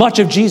make much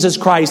of Jesus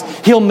Christ,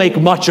 He'll make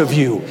much of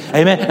you.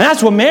 Amen. And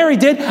that's what Mary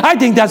did. I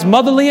think that's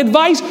motherly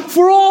advice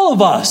for all of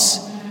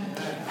us.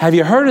 Have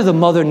you heard of the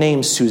mother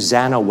named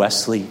Susanna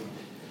Wesley?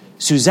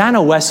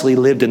 Susanna Wesley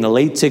lived in the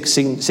late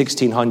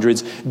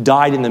 1600s,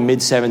 died in the mid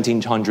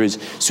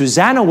 1700s.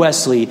 Susanna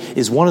Wesley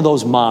is one of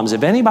those moms.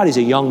 If anybody's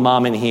a young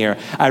mom in here,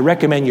 I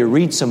recommend you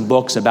read some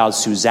books about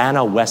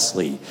Susanna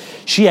Wesley.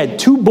 She had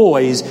two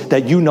boys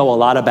that you know a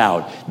lot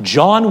about,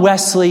 John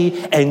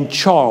Wesley and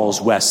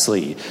Charles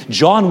Wesley.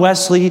 John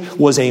Wesley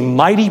was a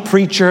mighty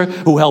preacher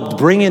who helped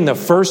bring in the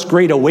first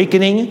great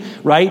awakening,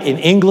 right, in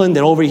England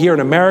and over here in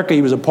America.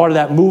 He was a part of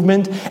that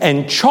movement.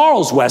 And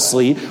Charles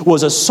Wesley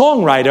was a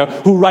songwriter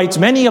who writes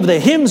many of the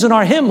hymns in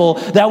our hymnal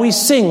that we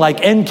sing,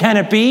 like "And Can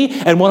It Be?"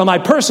 and one of my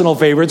personal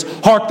favorites,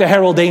 "Hark the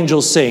Herald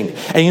Angels Sing."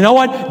 And you know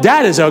what?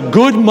 That is a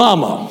good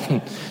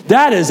mama.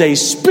 That is a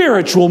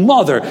spiritual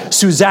mother,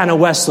 Susanna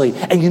Wesley.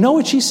 And you know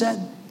what she said?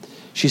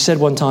 She said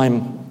one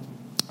time,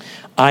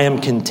 I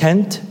am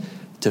content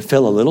to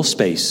fill a little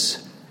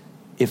space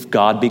if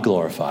God be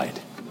glorified.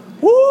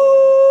 Woo!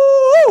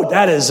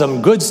 That is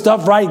some good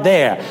stuff right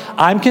there.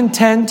 I'm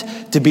content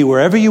to be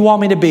wherever you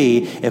want me to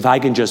be if I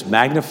can just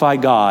magnify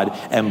God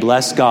and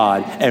bless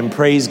God and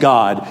praise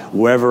God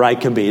wherever I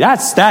can be.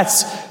 That's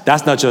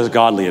not just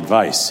godly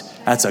advice.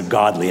 That's a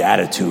godly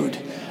attitude.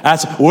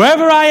 That's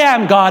wherever I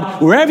am,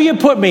 God, wherever you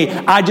put me,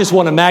 I just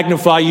want to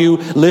magnify you,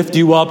 lift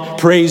you up,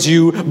 praise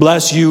you,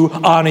 bless you,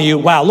 honor you.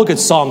 Wow, look at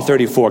Psalm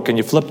 34. Can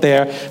you flip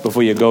there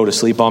before you go to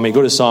sleep on me?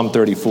 Go to Psalm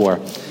 34.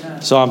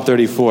 Psalm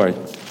 34.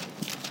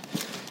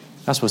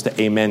 Not supposed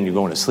to amen you're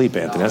going to sleep,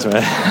 Anthony. That's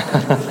right.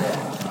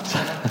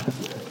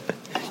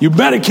 You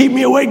better keep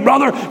me awake,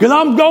 brother, because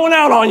I'm going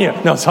out on you.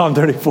 No, Psalm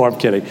 34, I'm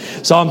kidding.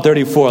 Psalm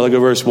 34, look at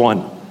verse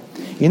 1.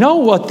 You know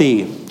what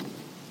the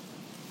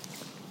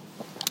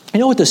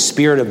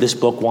Spirit of this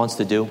book wants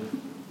to do?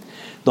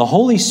 The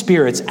Holy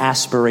Spirit's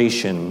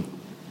aspiration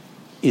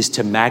is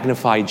to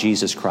magnify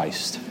Jesus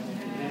Christ.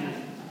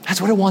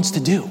 That's what it wants to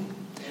do.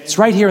 It's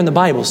right here in the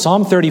Bible.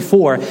 Psalm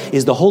 34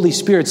 is the Holy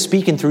Spirit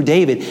speaking through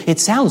David. It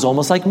sounds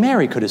almost like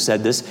Mary could have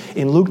said this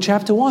in Luke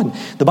chapter 1.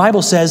 The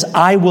Bible says,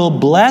 I will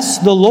bless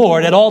the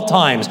Lord at all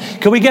times.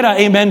 Can we get an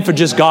amen for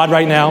just God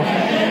right now?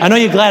 I know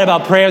you're glad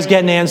about prayers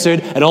getting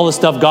answered and all the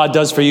stuff God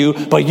does for you,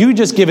 but you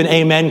just give an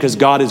amen because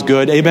God is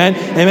good. Amen?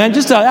 Amen?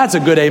 That's a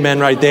good amen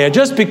right there.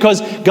 Just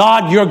because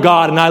God, you're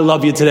God, and I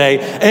love you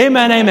today.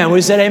 Amen, amen.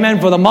 We said amen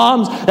for the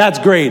moms. That's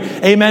great.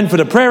 Amen for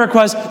the prayer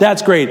request.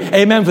 That's great.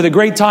 Amen for the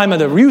great time of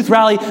the youth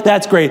rally.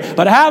 That's great.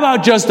 But how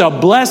about just a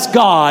bless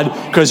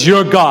God because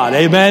you're God?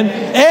 Amen?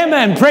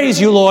 Amen. Praise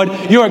you, Lord.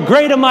 You're a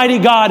great and mighty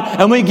God,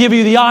 and we give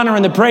you the honor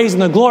and the praise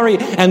and the glory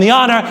and the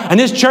honor. And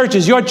this church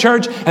is your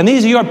church, and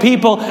these are your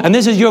people, and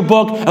this is your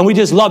book, and we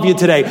just love you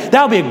today.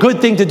 That would be a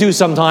good thing to do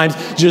sometimes.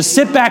 Just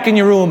sit back in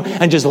your room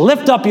and just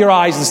lift up your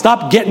eyes and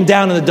stop getting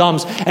down in the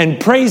dumps and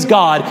praise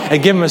God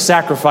and give Him a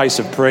sacrifice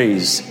of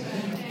praise.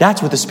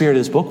 That's what the Spirit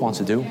of this book wants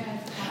to do.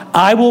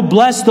 I will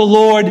bless the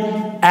Lord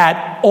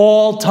at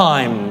all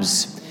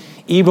times,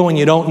 even when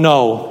you don't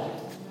know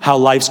how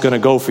life's going to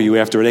go for you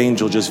after an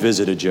angel just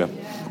visited you.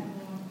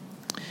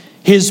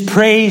 His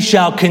praise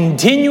shall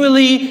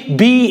continually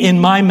be in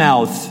my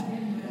mouth.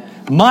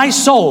 My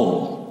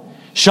soul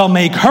shall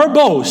make her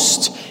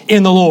boast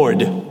in the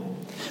Lord.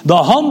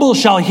 The humble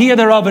shall hear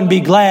thereof and be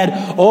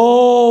glad.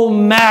 Oh,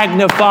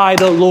 magnify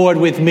the Lord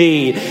with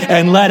me,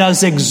 and let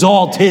us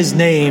exalt his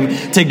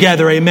name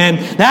together.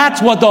 Amen.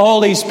 That's what the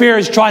Holy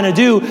Spirit is trying to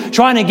do,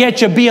 trying to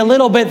get you to be a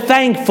little bit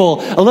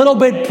thankful, a little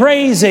bit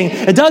praising.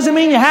 It doesn't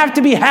mean you have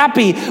to be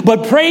happy,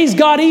 but praise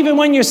God even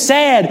when you're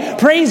sad.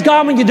 Praise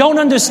God when you don't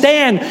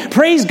understand.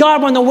 Praise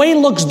God when the way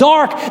looks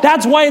dark.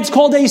 That's why it's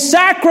called a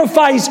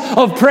sacrifice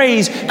of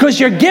praise, because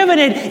you're giving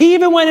it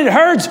even when it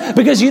hurts,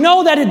 because you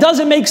know that it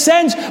doesn't make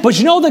sense, but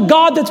you know the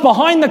God that's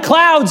behind the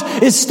clouds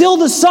is still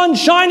the sun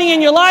shining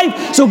in your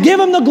life. So give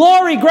him the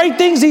glory, great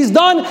things he's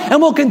done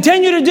and will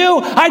continue to do.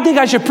 I think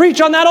I should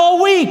preach on that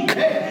all week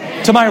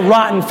to my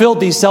rotten,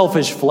 filthy,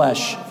 selfish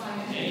flesh.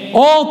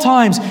 All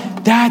times.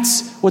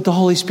 That's what the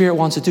Holy Spirit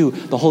wants to do.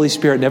 The Holy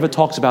Spirit never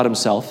talks about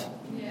himself,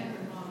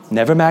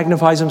 never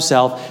magnifies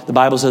himself. The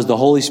Bible says the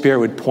Holy Spirit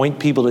would point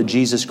people to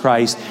Jesus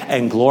Christ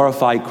and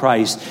glorify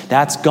Christ.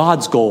 That's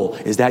God's goal.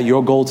 Is that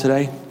your goal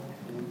today?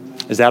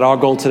 Is that our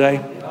goal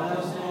today?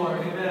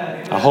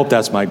 I hope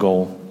that's my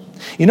goal.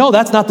 You know,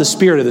 that's not the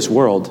spirit of this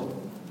world.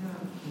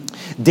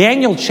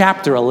 Daniel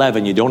chapter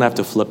 11, you don't have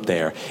to flip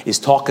there, is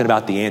talking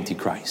about the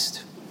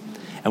Antichrist.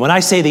 And when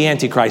I say the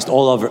Antichrist,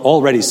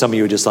 already some of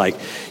you are just like,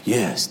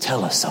 yes,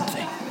 tell us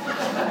something.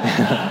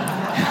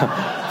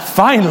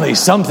 Finally,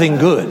 something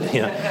good.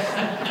 You know.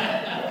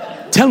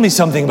 Tell me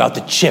something about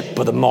the chip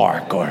or the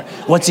mark, or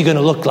what's he going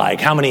to look like?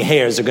 How many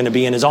hairs are going to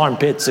be in his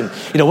armpits? And,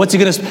 what's he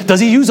going to, does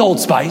he use Old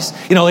Spice?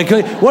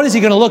 What is he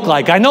going to look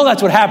like? I know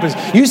that's what happens.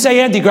 You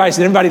say Antichrist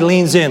and everybody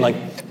leans in like,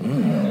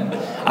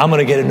 I'm going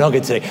to get a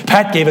nugget today.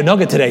 Pat gave a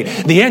nugget today.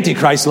 The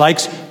Antichrist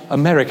likes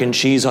American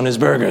cheese on his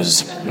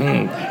burgers.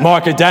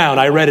 Mark it down.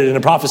 I read it in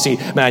a prophecy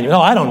manual.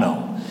 No, I don't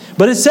know.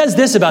 But it says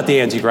this about the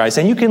Antichrist,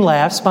 and you can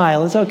laugh,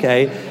 smile, it's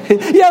okay.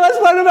 Yeah,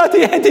 let's learn about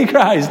the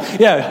Antichrist.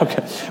 Yeah,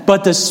 okay.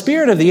 But the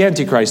spirit of the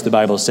Antichrist, the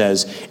Bible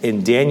says,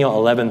 in Daniel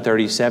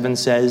 11:37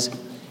 says,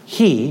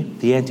 he,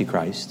 the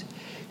Antichrist,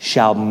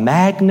 shall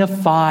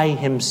magnify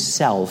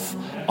himself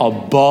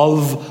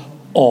above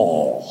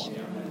all.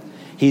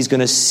 He's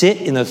going to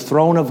sit in the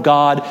throne of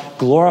God,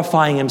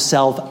 glorifying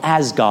himself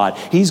as God.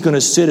 He's going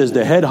to sit as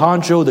the head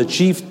honcho, the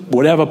chief,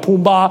 whatever,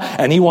 Pumbaa,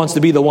 and he wants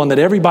to be the one that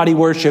everybody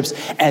worships.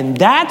 And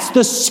that's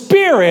the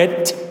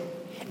spirit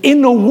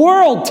in the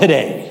world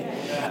today.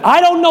 I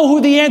don't know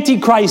who the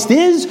Antichrist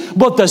is,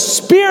 but the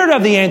spirit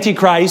of the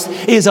Antichrist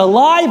is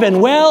alive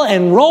and well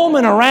and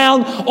roaming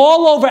around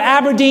all over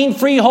Aberdeen,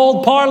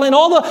 Freehold, Parlin,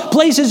 all the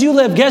places you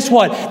live. Guess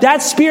what?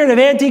 That spirit of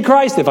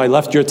Antichrist, if I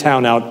left your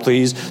town out,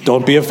 please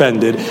don't be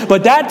offended,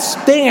 but that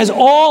thing is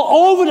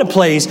all over the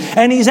place,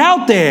 and he's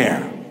out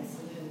there.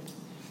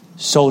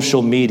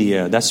 Social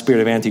media, that spirit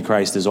of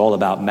Antichrist is all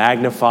about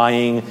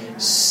magnifying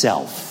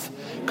self.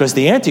 Because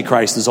the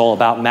Antichrist is all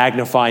about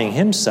magnifying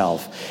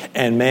himself.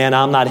 And man,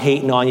 I'm not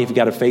hating on you if you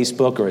got a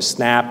Facebook or a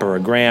Snap or a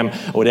Gram or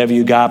whatever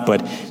you got,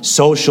 but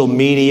social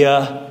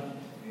media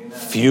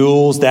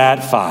fuels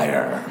that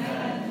fire.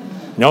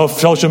 You know what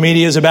social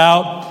media is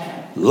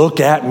about? Look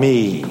at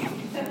me.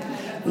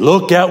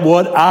 Look at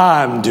what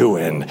I'm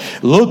doing.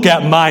 Look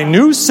at my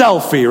new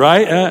selfie,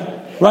 right?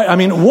 Right? I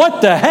mean,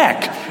 what the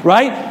heck,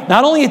 right?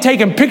 Not only are you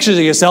taking pictures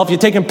of yourself, you're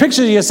taking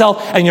pictures of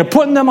yourself and you're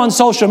putting them on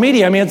social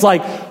media. I mean, it's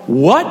like,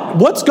 what?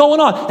 What's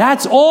going on?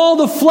 That's all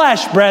the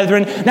flesh,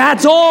 brethren.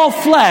 That's all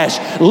flesh.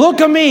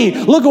 Look at me.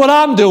 Look at what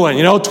I'm doing.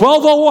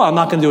 12:01. I'm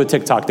not going to do a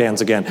TikTok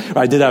dance again.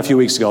 I did that a few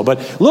weeks ago.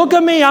 But look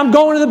at me. I'm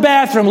going to the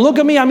bathroom. Look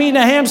at me. I'm eating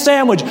a ham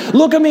sandwich.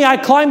 Look at me. I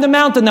climbed a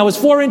mountain that was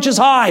 4 inches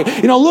high.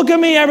 Look at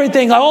me,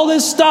 everything. Like all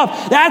this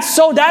stuff. That's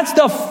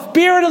the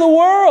spirit of the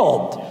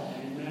world.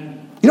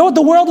 You know what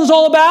the world is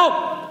all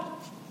about?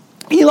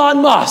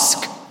 Elon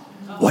Musk.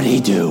 What did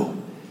he do?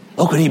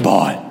 Look what he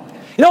bought.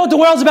 You know what the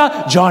world's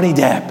about? Johnny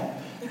Depp.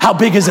 How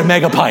big is a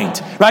mega pint?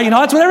 Right?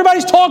 That's what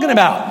everybody's talking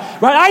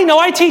about. Right? I know.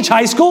 I teach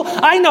high school.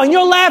 I know. And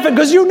you're laughing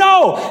because you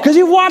know. Because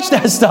you've watched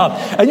that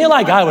stuff. And you're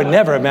like, I would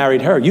never have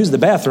married her. Use the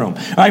bathroom.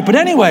 All right? But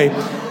anyway,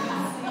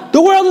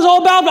 the world is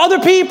all about other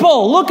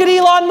people. Look at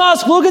Elon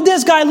Musk. Look at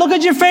this guy. Look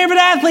at your favorite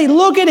athlete.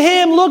 Look at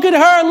him. Look at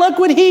her. Look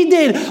what he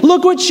did.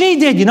 Look what she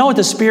did. You know what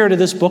the spirit of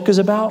this book is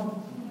about?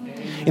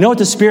 You know what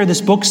the spirit of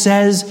this book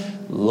says?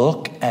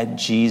 Look at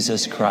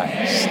Jesus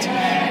Christ.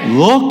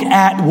 Look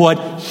at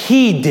what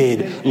he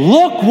did.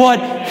 Look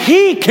what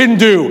he can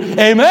do.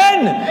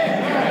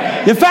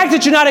 Amen? The fact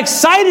that you're not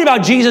excited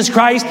about Jesus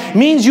Christ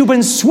means you've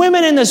been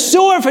swimming in the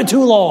sewer for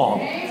too long.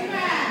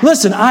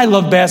 Listen, I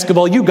love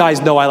basketball. You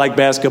guys know I like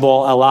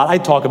basketball a lot. I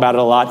talk about it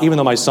a lot, even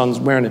though my son's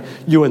wearing a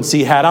UNC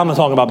hat. I'm not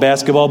talking about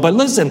basketball. But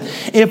listen,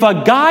 if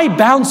a guy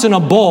bouncing a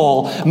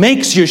ball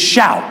makes you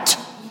shout,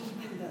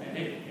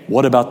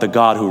 what about the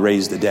God who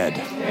raised the dead?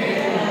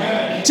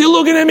 See,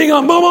 look at him, he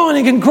going boom, boom, and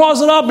he can cross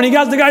it up, and he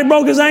got the guy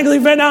broke his ankle, he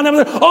fell down,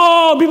 and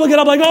oh, people get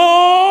up like,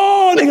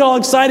 oh, and they get all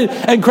excited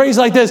and crazy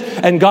like this.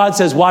 And God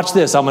says, watch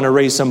this, I'm going to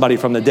raise somebody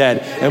from the dead.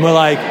 And we're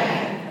like,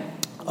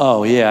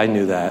 oh, yeah, I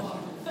knew that.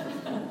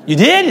 You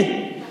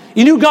did?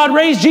 You knew God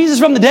raised Jesus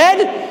from the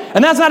dead?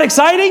 And that's not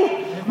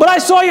exciting? But I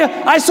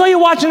saw you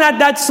watching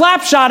that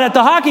slap shot at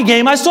the hockey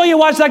game. I saw you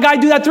watch that guy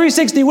do that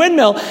 360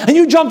 windmill, and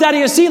you jumped out of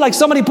your seat like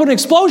somebody put an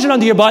explosion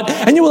under your butt,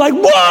 and you were like,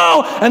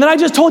 whoa! And then I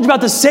just told you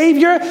about the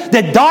Savior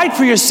that died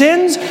for your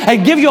sins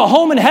and give you a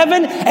home in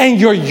heaven, and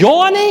you're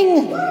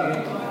yawning?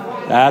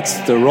 That's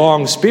the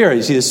wrong spirit.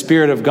 You see, the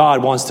Spirit of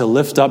God wants to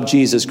lift up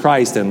Jesus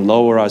Christ and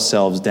lower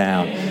ourselves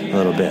down a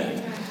little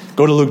bit.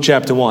 Go to Luke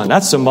chapter 1.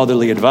 That's some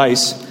motherly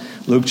advice.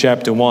 Luke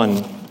chapter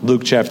 1.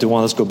 Luke chapter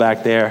 1. Let's go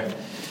back there.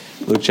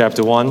 Luke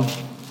chapter 1.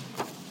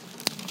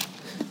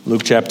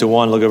 Luke chapter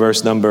 1. Look at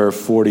verse number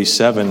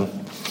 47.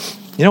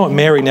 You know what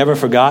Mary never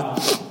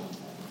forgot?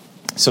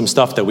 Some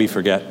stuff that we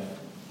forget.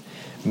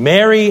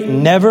 Mary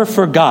never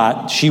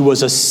forgot she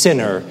was a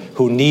sinner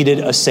who needed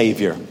a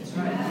Savior.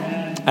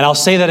 And I'll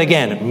say that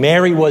again.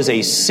 Mary was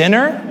a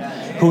sinner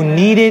who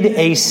needed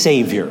a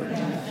Savior.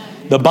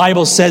 The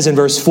Bible says in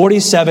verse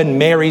 47,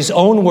 Mary's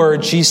own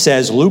word, she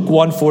says, Luke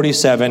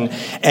 1:47,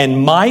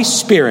 and my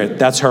spirit,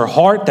 that's her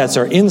heart, that's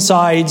her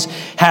insides,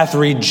 hath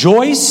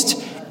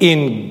rejoiced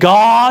in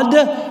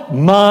God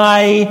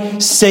my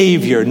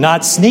Savior.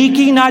 Not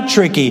sneaky, not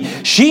tricky.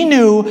 She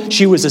knew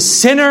she was a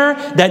sinner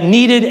that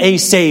needed a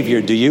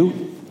Savior. Do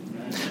you?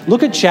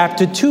 Look at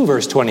chapter 2,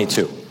 verse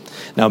 22.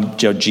 Now,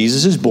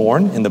 Jesus is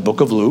born in the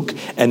book of Luke,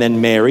 and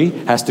then Mary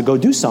has to go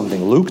do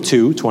something. Luke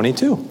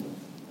 2:22.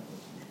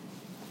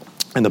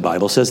 And the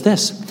Bible says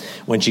this,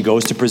 when she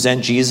goes to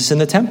present Jesus in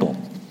the temple,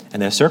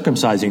 and they're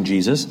circumcising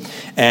Jesus,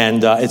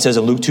 and it says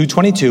in Luke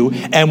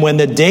 2:22, and when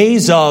the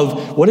days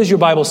of, what does your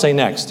Bible say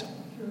next?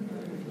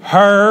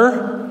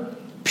 Her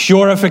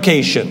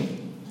purification.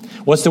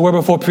 What's the word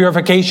before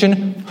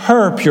purification?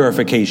 Her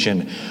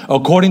purification,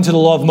 according to the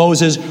law of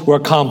Moses, were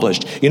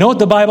accomplished. You know what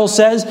the Bible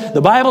says?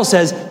 The Bible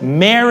says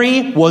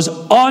Mary was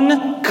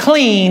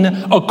unclean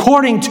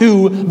according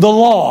to the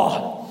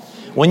law.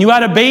 When you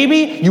had a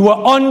baby, you were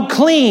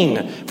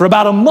unclean for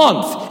about a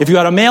month. If you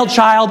had a male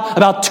child,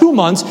 about 2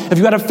 months. If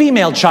you had a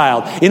female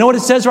child. You know what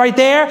it says right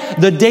there?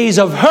 The days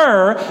of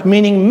her,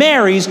 meaning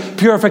Mary's,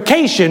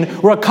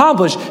 purification were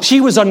accomplished. She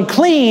was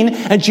unclean,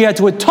 and she had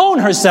to atone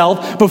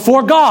herself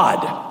before God.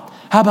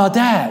 How about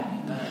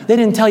that? They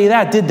didn't tell you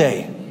that, did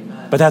they?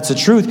 But that's the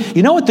truth.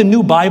 You know what the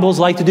new Bibles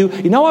like to do?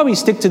 You know why we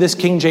stick to this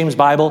King James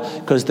Bible?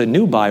 Because the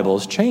new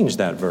Bibles change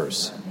that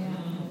verse.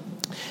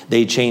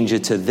 They change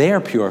it to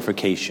their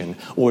purification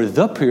or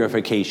the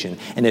purification.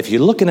 And if you're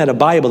looking at a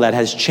Bible that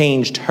has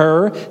changed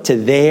her to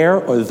their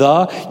or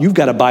the, you've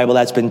got a Bible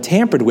that's been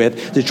tampered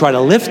with to try to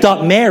lift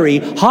up Mary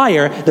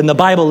higher than the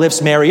Bible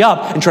lifts Mary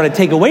up, and try to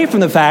take away from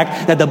the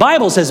fact that the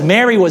Bible says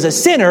Mary was a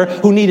sinner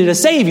who needed a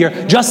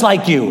Savior just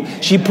like you.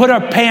 She put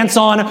her pants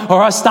on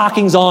or her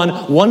stockings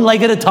on one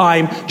leg at a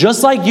time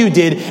just like you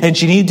did, and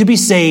she needed to be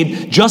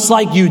saved just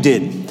like you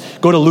did.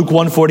 Go to Luke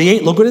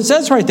 1:48. Look what it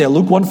says right there.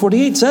 Luke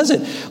 1:48 says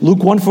it. Luke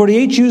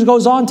 1:48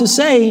 goes on to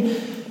say,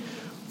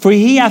 for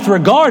he hath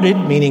regarded,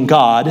 meaning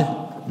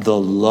God, the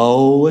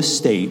low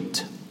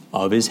estate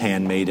of his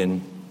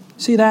handmaiden.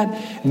 See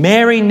that?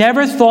 Mary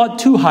never thought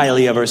too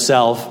highly of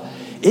herself.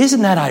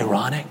 Isn't that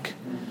ironic?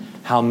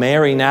 How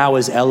Mary now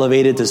is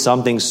elevated to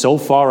something so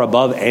far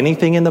above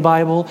anything in the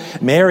Bible.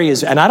 Mary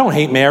is, and I don't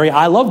hate Mary.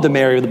 I love the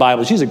Mary of the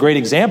Bible. She's a great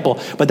example.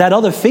 But that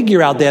other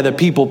figure out there that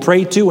people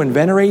pray to and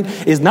venerate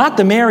is not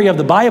the Mary of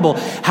the Bible.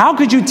 How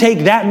could you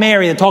take that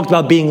Mary that talked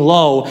about being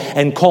low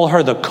and call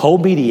her the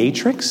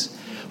co-mediatrix?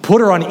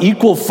 Put her on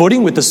equal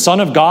footing with the Son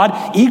of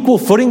God, equal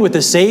footing with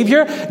the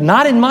Savior?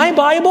 Not in my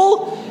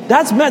Bible.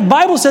 The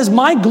Bible says,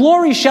 my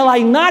glory shall I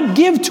not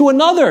give to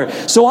another.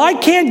 So I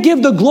can't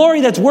give the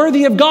glory that's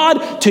worthy of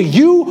God to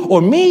you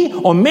or me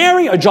or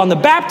Mary or John the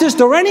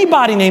Baptist or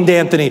anybody named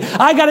Anthony.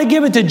 I got to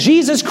give it to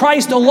Jesus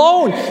Christ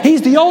alone.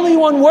 He's the only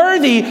one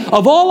worthy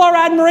of all our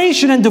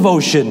admiration and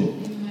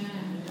devotion.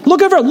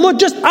 Look at her.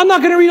 I'm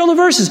not going to read all the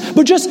verses,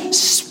 but just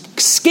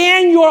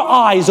scan your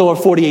eyes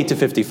over 48 to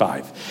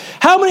 55.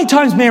 How many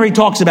times Mary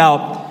talks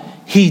about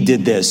he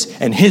did this,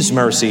 and his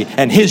mercy,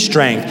 and his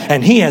strength,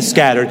 and he has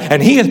scattered,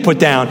 and he hath put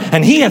down,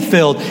 and he hath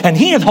filled, and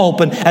he hath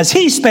holpen, as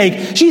he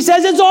spake. She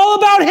says it's all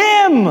about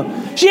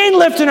him. She ain't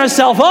lifting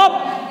herself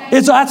up.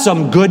 That's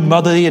some good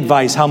motherly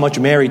advice, how much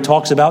Mary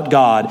talks about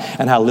God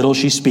and how little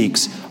she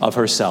speaks of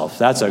herself.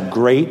 That's a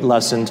great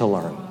lesson to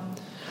learn.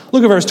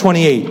 Look at verse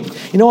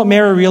 28. You know what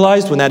Mary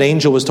realized when that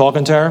angel was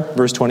talking to her?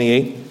 Verse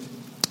 28.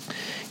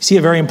 See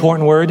a very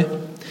important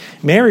word?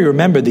 Mary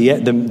remembered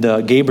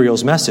the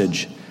Gabriel's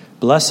message.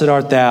 Blessed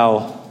art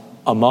thou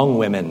among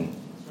women,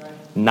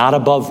 not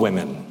above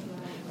women.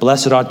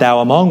 Blessed art thou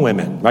among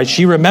women, right?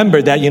 She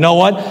remembered that, you know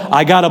what?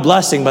 I got a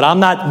blessing, but I'm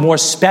not more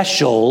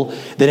special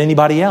than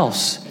anybody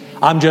else.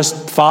 I'm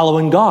just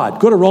following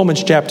God. Go to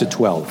Romans chapter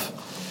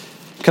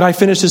 12. Can I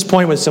finish this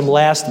point with some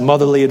last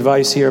motherly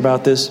advice here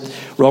about this?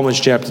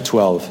 Romans chapter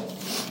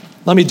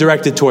 12. Let me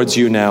direct it towards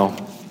you now.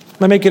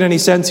 Am I making any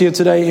sense here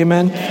today?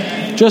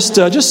 Amen? Just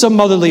some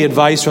motherly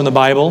advice from the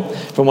Bible,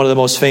 from one of the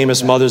most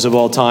famous mothers of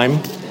all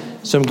time.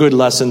 Some good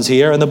lessons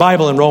here. And the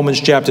Bible in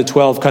Romans chapter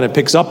 12 kind of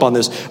picks up on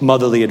this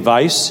motherly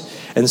advice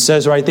and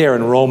says right there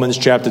in Romans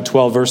chapter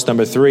 12, verse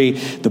number 3,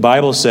 the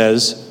Bible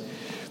says,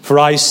 For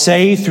I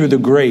say through the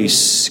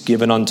grace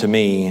given unto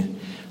me,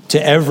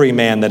 to every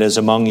man that is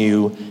among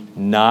you,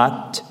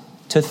 not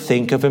to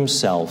think of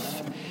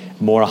himself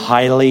more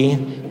highly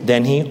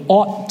than he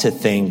ought to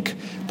think,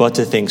 but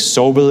to think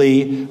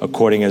soberly,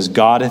 according as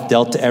God hath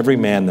dealt to every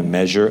man the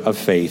measure of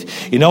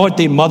faith. You know what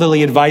the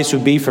motherly advice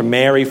would be from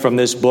Mary from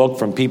this book,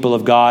 from people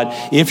of God?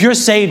 If you're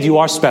saved, you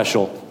are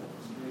special.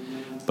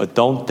 But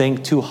don't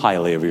think too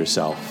highly of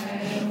yourself.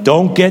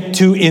 Don't get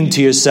too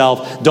into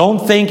yourself.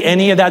 Don't think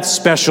any of that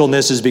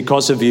specialness is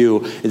because of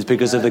you. It's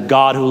because of the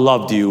God who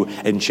loved you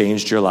and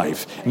changed your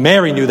life.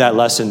 Mary knew that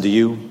lesson. Do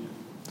you?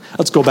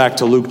 Let's go back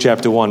to Luke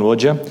chapter 1,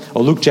 would you?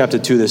 Or Luke chapter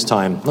 2 this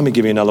time. Let me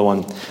give you another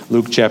one.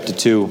 Luke chapter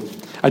 2.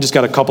 I just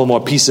got a couple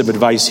more pieces of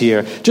advice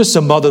here. Just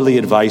some motherly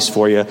advice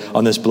for you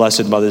on this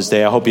blessed Mother's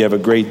Day. I hope you have a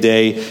great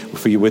day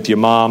for you with your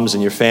moms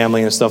and your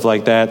family and stuff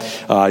like that.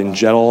 In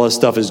general, all this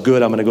stuff is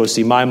good. I'm going to go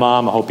see my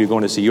mom. I hope you're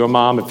going to see your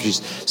mom if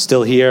she's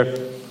still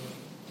here.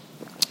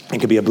 It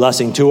could be a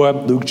blessing to her.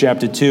 Luke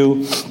chapter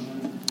 2.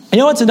 You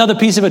know what's another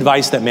piece of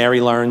advice that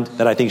Mary learned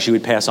that I think she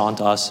would pass on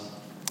to us?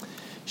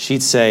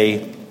 She'd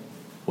say,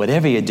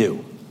 whatever you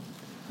do,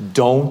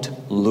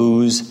 don't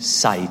lose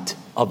sight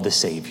of the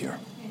Savior.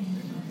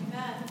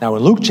 Now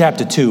in Luke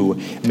chapter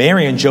 2,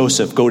 Mary and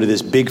Joseph go to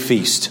this big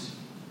feast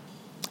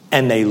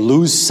and they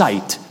lose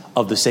sight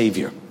of the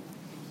Savior.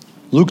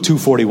 Luke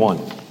 2:41.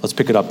 Let's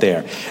pick it up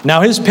there.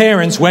 Now his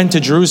parents went to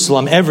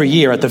Jerusalem every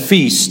year at the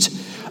feast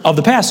of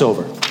the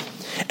Passover.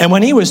 And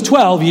when he was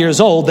 12 years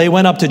old, they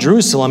went up to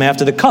Jerusalem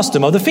after the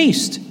custom of the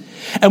feast.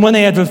 And when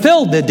they had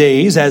fulfilled the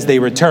days as they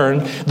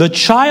returned, the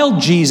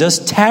child Jesus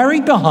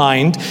tarried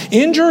behind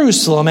in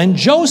Jerusalem, and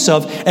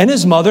Joseph and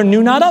his mother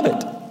knew not of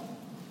it.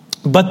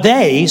 But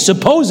they,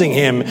 supposing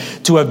him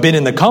to have been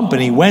in the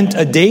company, went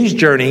a day's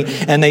journey,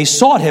 and they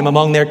sought him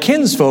among their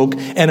kinsfolk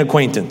and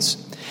acquaintance.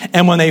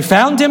 And when they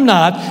found him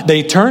not,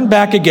 they turned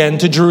back again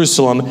to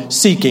Jerusalem,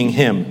 seeking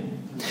him.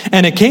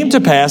 And it came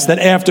to pass that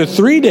after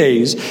 3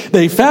 days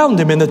they found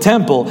him in the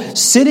temple,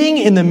 sitting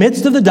in the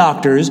midst of the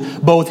doctors,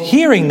 both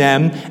hearing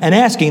them and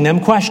asking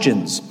them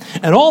questions.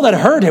 And all that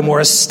heard him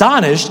were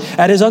astonished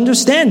at his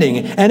understanding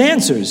and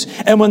answers.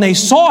 And when they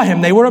saw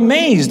him, they were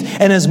amazed.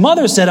 And his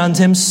mother said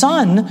unto him,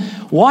 Son,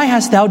 why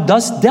hast thou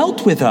thus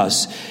dealt with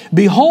us?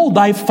 Behold,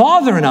 thy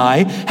father and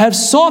I have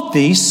sought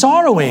thee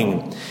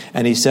sorrowing.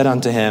 And he said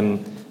unto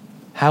him,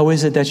 How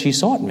is it that ye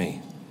sought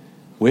me?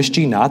 Wished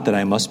ye not that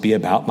I must be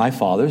about my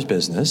father's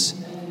business?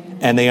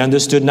 And they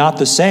understood not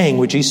the saying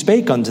which he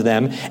spake unto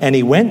them. And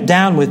he went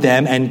down with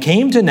them and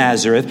came to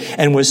Nazareth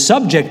and was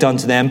subject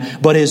unto them.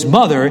 But his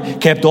mother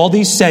kept all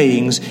these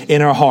sayings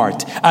in her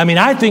heart.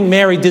 I think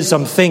Mary did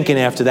some thinking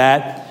after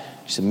that.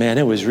 She said, man,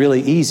 it was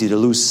really easy to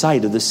lose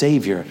sight of the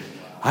Savior.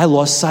 I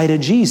lost sight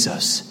of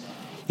Jesus.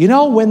 You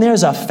know, when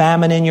there's a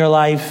famine in your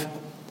life,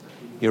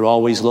 you're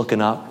always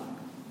looking up.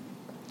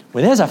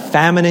 When there's a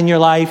famine in your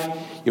life,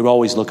 you're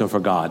always looking for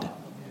God.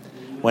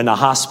 When the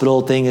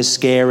hospital thing is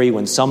scary,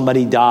 when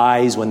somebody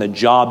dies, when the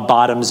job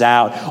bottoms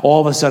out,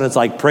 all of a sudden it's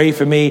like, pray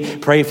for me,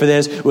 pray for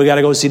this, we got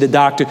to go see the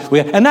doctor.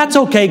 And that's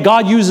okay.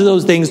 God uses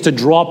those things to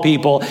draw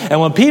people. And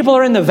when people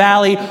are in the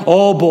valley,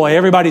 oh boy,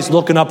 everybody's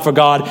looking up for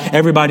God.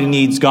 Everybody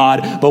needs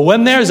God. But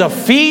when there's a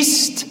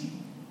feast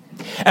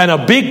and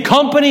a big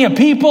company of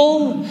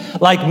people,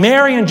 like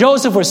Mary and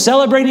Joseph were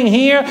celebrating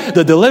here,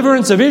 the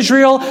deliverance of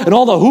Israel and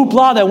all the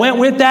hoopla that went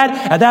with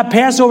that at that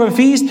Passover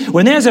feast.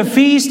 When there's a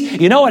feast,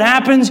 you know what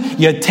happens?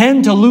 You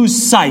tend to lose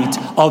sight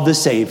of the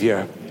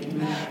Savior.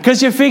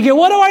 Because you figure,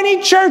 what do I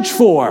need church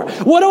for?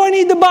 What do I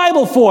need the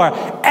Bible for?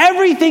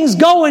 Everything's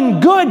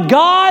going good,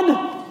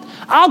 God.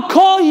 I'll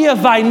call you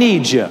if I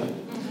need you.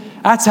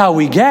 That's how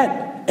we get.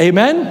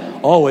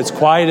 Amen? Oh, it's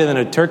quieter than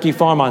a turkey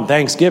farm on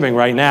Thanksgiving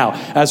right now.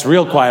 That's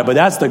real quiet, but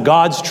that's the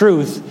God's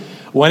truth.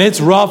 When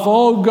it's rough,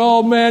 oh,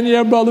 God, man,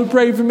 yeah, brother,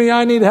 pray for me.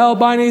 I need help.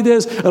 I need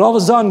this. And all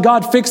of a sudden,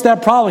 God fixed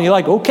that problem. You're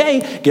like,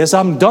 okay, guess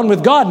I'm done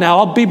with God now.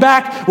 I'll be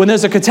back when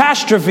there's a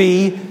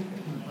catastrophe.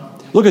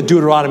 Look at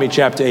Deuteronomy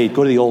chapter 8.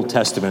 Go to the Old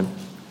Testament,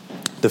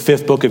 the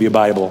 5th book of your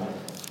Bible.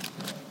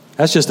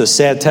 That's just a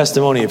sad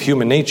testimony of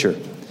human nature.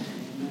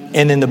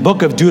 And in the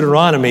book of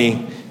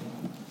Deuteronomy,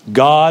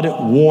 God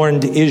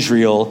warned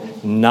Israel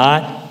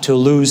not to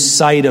lose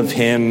sight of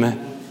him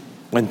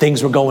when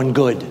things were going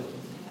good.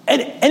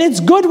 And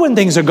it's good when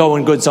things are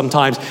going good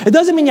sometimes. It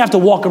doesn't mean you have to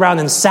walk around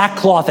in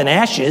sackcloth and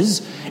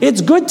ashes.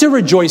 It's good to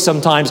rejoice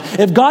sometimes.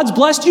 If God's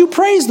blessed you,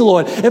 praise the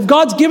Lord. If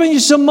God's given you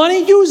some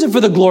money, use it for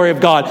the glory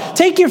of God.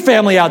 Take your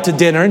family out to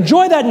dinner.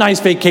 Enjoy that nice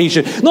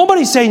vacation.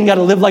 Nobody's saying you got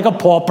to live like a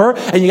pauper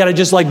and you got to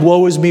just like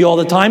woe is me all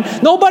the time.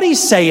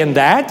 Nobody's saying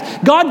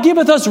that. God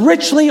giveth us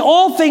richly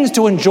all things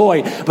to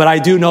enjoy. But I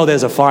do know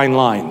there's a fine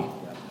line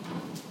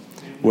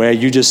where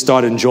you just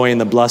start enjoying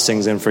the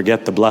blessings and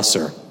forget the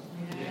blesser.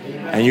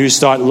 And you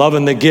start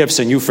loving the gifts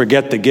and you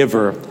forget the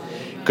giver.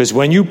 Because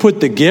when you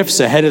put the gifts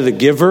ahead of the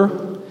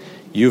giver,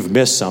 you've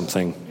missed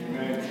something.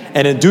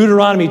 And in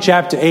Deuteronomy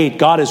chapter 8,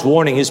 God is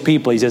warning his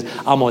people. He says,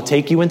 I'm going to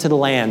take you into the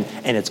land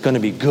and it's going to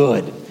be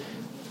good.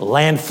 The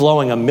land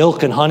flowing of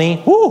milk and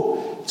honey.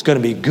 Whoo! It's going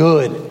to be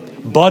good.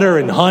 butter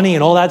and honey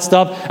and all that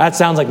stuff, that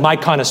sounds like my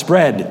kind of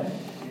spread.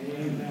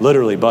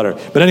 Literally butter.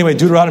 But anyway,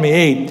 Deuteronomy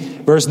 8,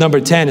 verse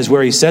number 10 is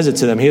where he says it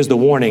to them. Here's the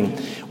warning.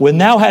 When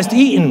thou hast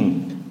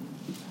eaten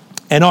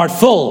and art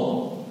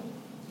full,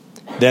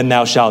 then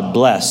thou shalt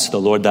bless the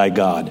Lord thy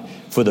God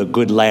for the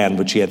good land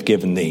which he hath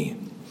given thee.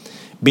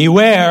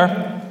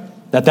 Beware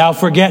that thou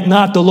forget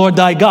not the Lord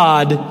thy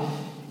God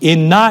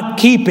in not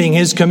keeping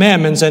his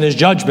commandments and his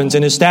judgments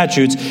and his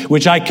statutes,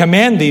 which I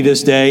command thee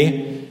this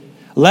day,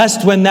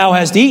 lest when thou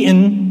hast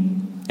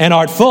eaten and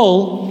art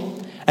full,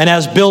 and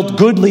hast built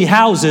goodly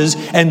houses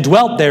and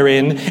dwelt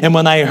therein, and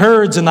when thy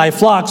herds and thy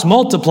flocks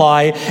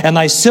multiply, and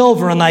thy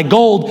silver and thy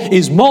gold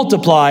is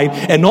multiplied,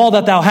 and all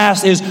that thou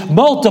hast is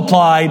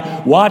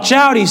multiplied, watch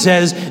out, he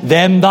says,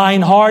 then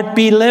thine heart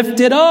be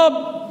lifted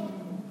up,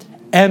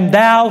 and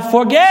thou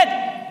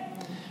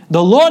forget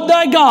the Lord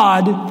thy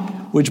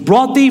God, which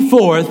brought thee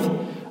forth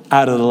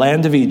out of the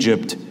land of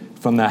Egypt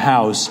from the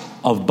house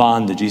of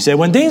bondage. He said,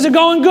 when things are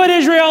going good,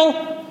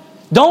 Israel,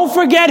 don't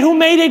forget who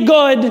made it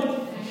good.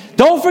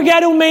 Don't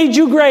forget who made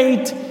you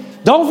great.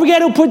 Don't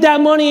forget who put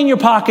that money in your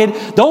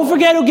pocket. Don't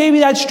forget who gave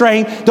you that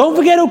strength. Don't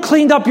forget who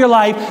cleaned up your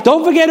life.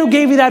 Don't forget who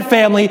gave you that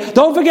family.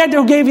 Don't forget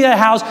who gave you that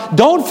house.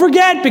 Don't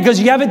forget,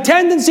 because you have a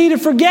tendency to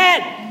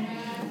forget.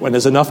 When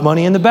there's enough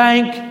money in the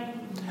bank,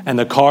 and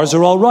the cars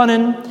are all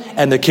running,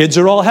 and the kids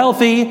are all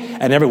healthy,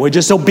 and we're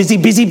just so busy,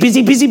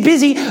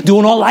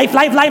 doing all life.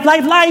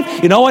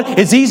 You know what?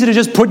 It's easy to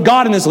just put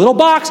God in this little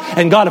box,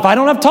 and God, if I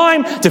don't have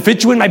time to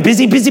fit you in my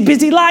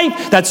busy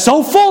life, that's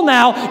so full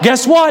now,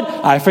 guess what?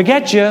 I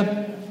forget you.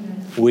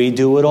 We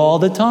do it all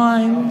the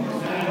time.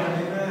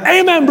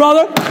 Amen,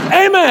 brother.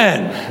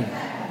 Amen.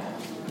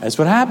 That's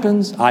what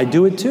happens. I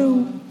do it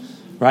too.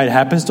 Right? It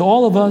happens to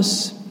all of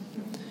us.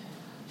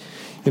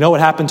 You know what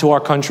happened to our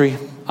country?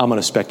 I'm going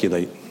to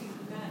speculate.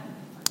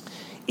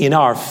 In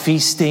our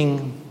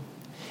feasting,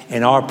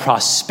 in our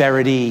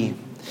prosperity,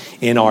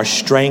 in our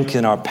strength,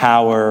 in our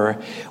power,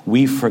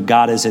 we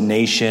forgot as a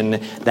nation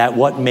that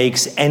what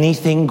makes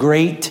anything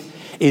great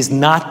is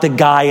not the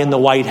guy in the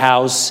White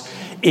House,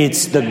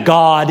 it's the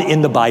God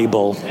in the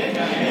Bible.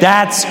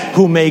 That's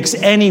who makes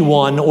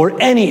anyone or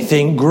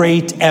anything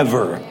great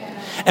ever.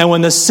 And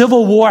when the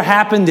Civil War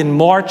happened in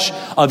March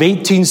of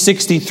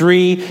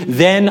 1863,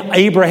 then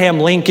Abraham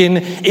Lincoln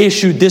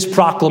issued this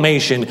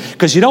proclamation.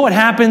 Because you know what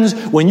happens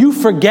when you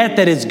forget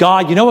that it's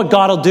God? You know what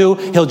God will do?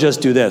 He'll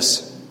just do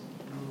this.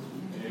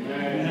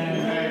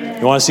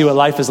 You want to see what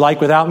life is like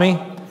without me?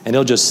 And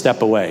he'll just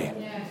step away.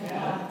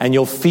 And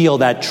you'll feel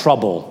that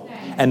trouble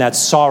and that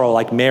sorrow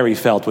like Mary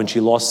felt when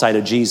she lost sight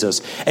of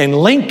Jesus. And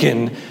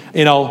Lincoln,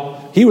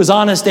 he was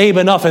honest Abe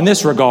enough in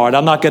this regard.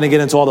 I'm not going to get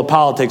into all the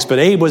politics, but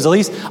Abe was at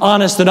least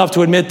honest enough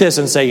to admit this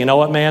and say, you know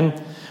what,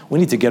 man? We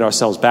need to get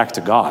ourselves back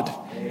to God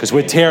because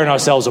we're tearing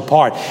ourselves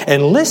apart.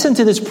 And listen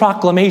to this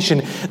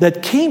proclamation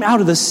that came out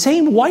of the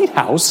same White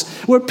House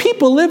where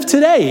people live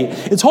today.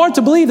 It's hard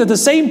to believe that the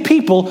same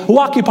people who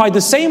occupied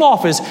the same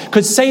office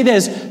could say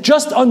this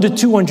just under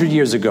 200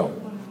 years ago,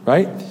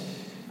 right?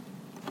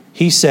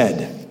 He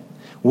said,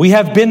 we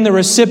have been the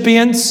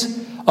recipients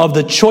of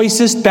the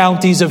choicest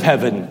bounties of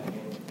heaven.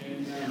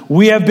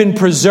 We have been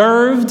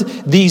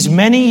preserved these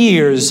many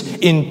years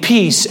in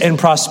peace and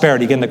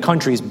prosperity. Again, the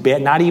country is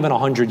not even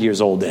 100 years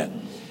old yet.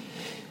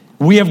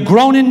 We have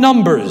grown in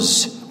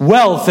numbers,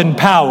 wealth, and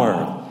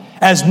power,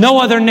 as no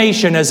other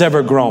nation has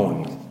ever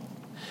grown.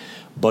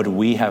 But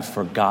we have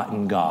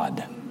forgotten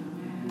God.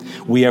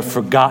 We have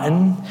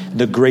forgotten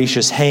the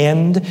gracious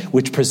hand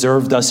which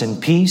preserved us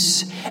in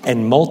peace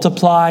and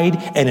multiplied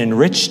and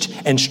enriched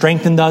and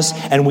strengthened us.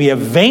 And we have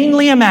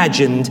vainly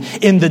imagined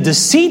in the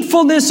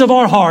deceitfulness of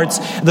our hearts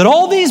that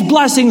all these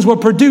blessings were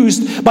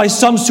produced by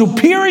some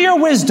superior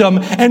wisdom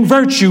and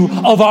virtue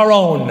of our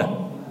own.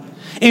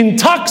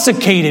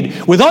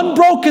 Intoxicated with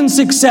unbroken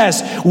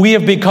success, we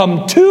have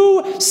become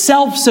too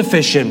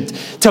self-sufficient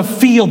to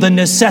feel the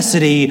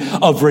necessity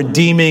of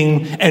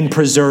redeeming and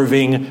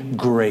preserving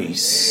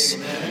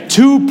grace.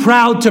 Too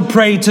proud to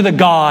pray to the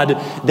God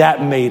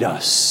that made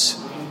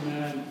us.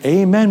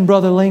 Amen,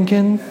 Brother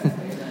Lincoln.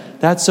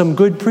 That's some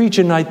good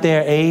preaching right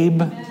there,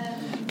 Abe.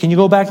 Can you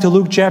go back to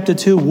Luke chapter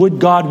 2? Would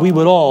God we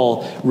would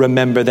all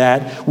remember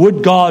that.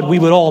 Would God we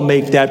would all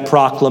make that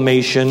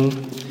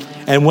proclamation.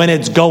 And when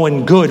it's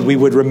going good, we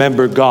would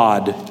remember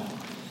God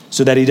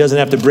so that he doesn't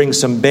have to bring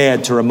some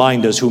bad to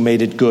remind us who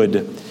made it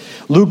good.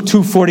 Luke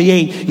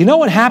 2:48. You know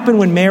what happened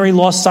when Mary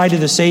lost sight of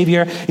the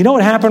Savior? You know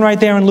what happened right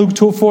there in Luke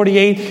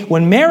 2:48?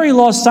 When Mary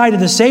lost sight of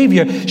the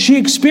Savior, she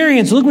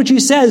experienced, look what she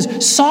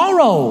says,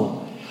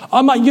 sorrow.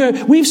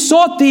 We've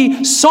sought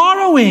thee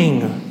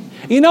sorrowing.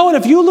 You know what?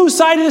 If you lose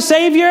sight of the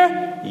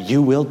Savior,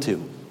 you will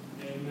too.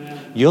 Amen.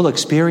 You'll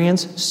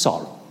experience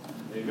sorrow.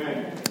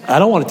 Amen. I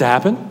don't want it to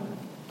happen.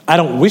 I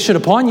don't wish it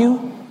upon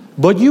you,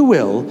 but you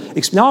will.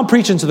 Now I'm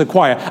preaching to the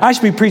choir. I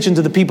should be preaching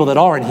to the people that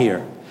aren't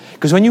here.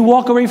 Because when you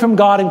walk away from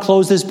God and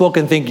close this book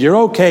and think, you're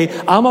okay,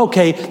 I'm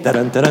okay,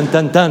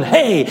 dun-dun-dun-dun-dun,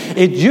 hey,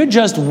 you're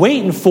just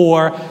waiting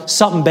for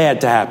something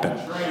bad to happen.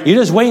 You're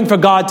just waiting for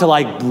God to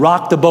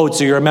rock the boat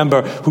so you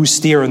remember who's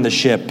steering the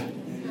ship.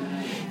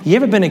 You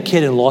ever been a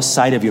kid and lost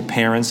sight of your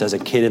parents as a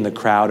kid in the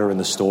crowd or in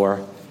the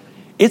store?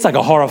 It's like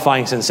a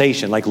horrifying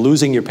sensation, like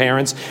losing your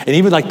parents, and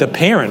even like the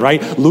parent,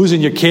 right?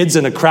 Losing your kids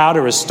in a crowd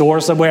or a store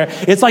somewhere.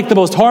 It's like the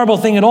most horrible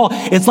thing at all.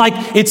 It's like,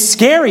 it's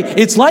scary.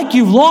 It's like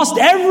you've lost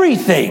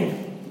everything.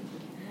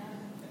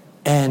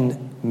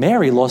 And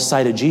Mary lost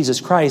sight of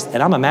Jesus Christ,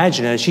 and I'm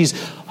imagining as she's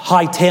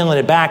hightailing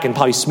it back and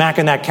probably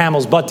smacking that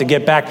camel's butt to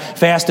get back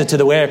faster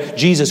to where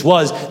Jesus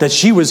was, that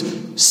she was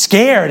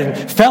scared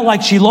and felt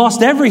like she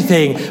lost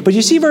everything. But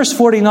you see verse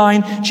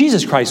 49,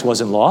 Jesus Christ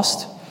wasn't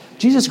lost.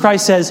 Jesus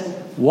Christ says,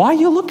 why are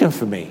you looking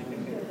for me?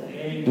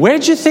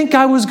 Where'd you think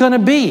I was going to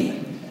be?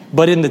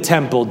 But in the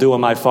temple doing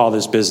my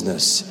Father's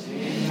business.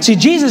 See,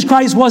 Jesus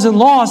Christ wasn't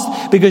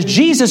lost because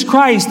Jesus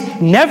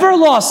Christ never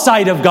lost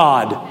sight of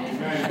God.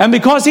 And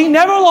because he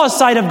never lost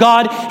sight of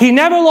God, he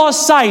never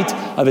lost sight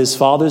of his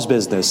Father's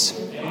business.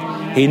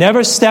 He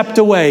never stepped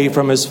away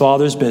from his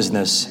Father's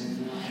business.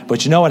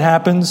 But you know what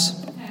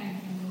happens?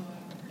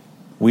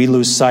 We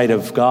lose sight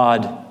of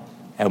God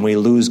and we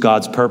lose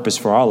God's purpose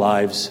for our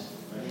lives.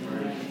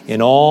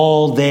 In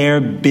all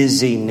their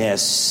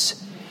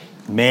busyness,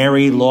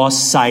 Mary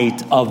lost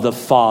sight of the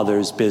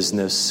Father's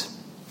business.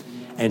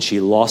 And she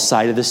lost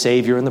sight of the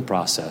Savior in the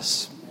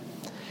process.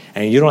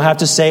 And you don't have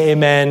to say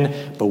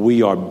amen, but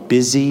we are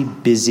busy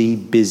bees.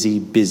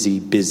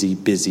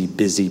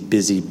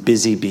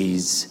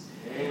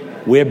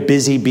 We're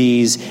busy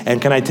bees.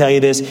 And can I tell you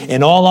this?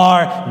 In all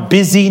our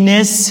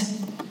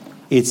busyness,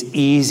 it's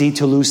easy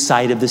to lose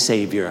sight of the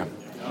Savior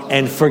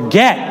and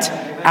forget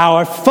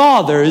our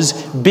Father's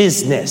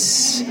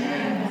business.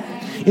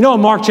 You know,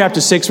 in Mark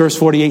chapter 6, verse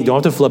 48, you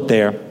don't have to flip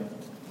there.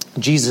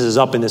 Jesus is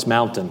up in this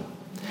mountain,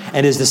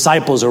 and his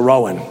disciples are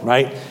rowing,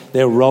 right?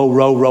 They're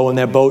rowing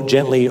their boat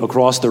gently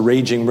across the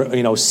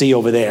raging, sea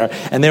over there.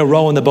 And they're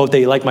rowing the boat.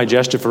 They like my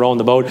gesture for rowing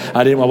the boat.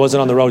 I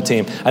wasn't on the row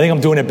team. I think I'm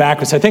doing it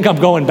backwards. I think I'm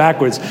going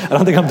backwards. I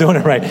don't think I'm doing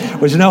it right.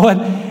 But you know what?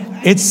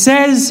 It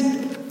says,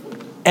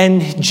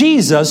 and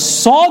Jesus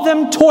saw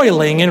them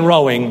toiling and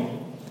rowing,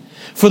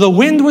 for the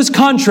wind was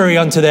contrary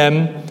unto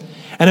them.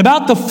 And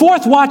about the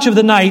fourth watch of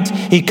the night,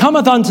 he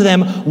cometh unto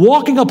them,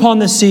 walking upon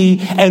the sea,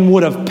 and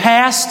would have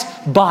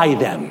passed by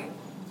them.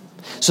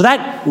 So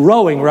that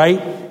rowing, right,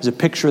 is a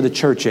picture of the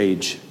church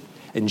age.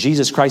 And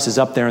Jesus Christ is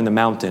up there in the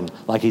mountain,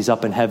 like he's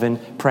up in heaven,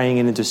 praying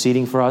and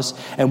interceding for us.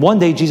 And one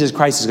day Jesus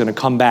Christ is going to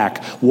come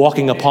back,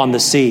 walking upon the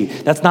sea.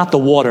 That's not the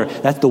water,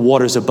 that's the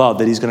waters above,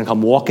 that he's going to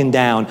come walking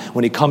down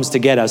when he comes to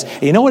get us.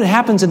 And you know what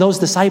happens in those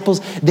disciples?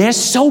 They're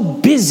so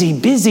busy,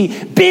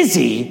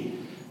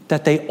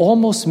 that they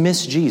almost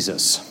miss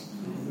Jesus.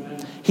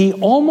 He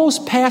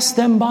almost passed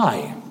them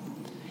by.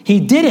 He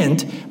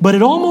didn't, but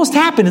it almost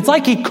happened. It's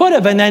like he could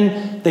have, and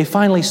then they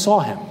finally saw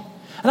him.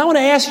 And I want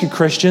to ask you,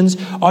 Christians,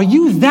 are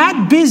you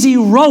that busy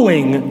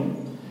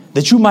rowing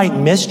that you might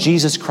miss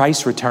Jesus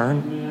Christ's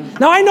return?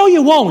 Now, I know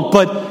you won't,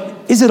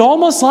 but is it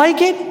almost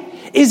like it?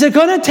 Is it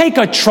going to take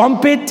a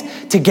trumpet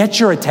to get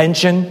your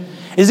attention?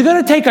 Is it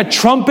going to take a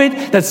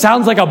trumpet that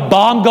sounds like a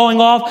bomb going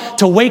off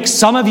to wake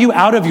some of you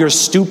out of your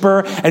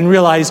stupor and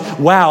realize,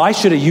 wow, I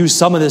should have used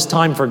some of this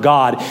time for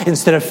God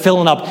instead of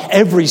filling up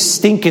every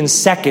stinking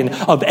second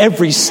of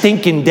every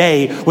stinking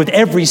day with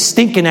every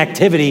stinking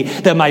activity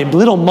that my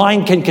little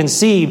mind can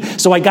conceive.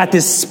 So I got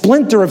this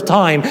splinter of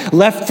time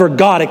left for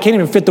God. I can't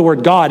even fit the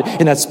word God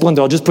in that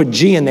splinter. I'll just put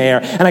G in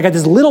there. And I got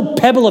this little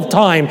pebble of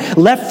time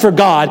left for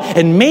God.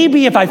 And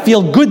maybe if I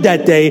feel good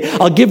that day,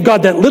 I'll give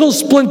God that little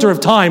splinter of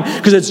time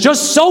because it's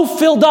just so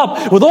filled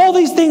up with all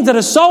these things that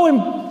are so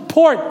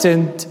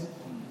important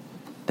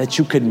that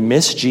you could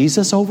miss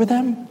Jesus over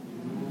them.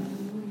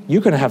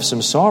 You're going to have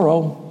some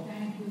sorrow.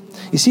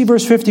 You see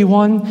verse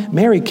 51,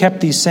 Mary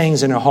kept these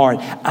sayings in her heart.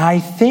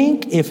 I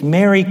think if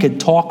Mary could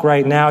talk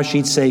right now,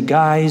 she'd say,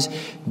 guys,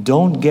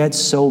 don't get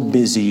so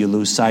busy you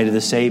lose sight of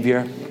the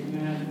Savior.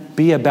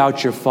 Be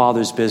about your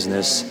Father's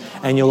business,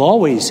 and you'll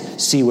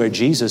always see where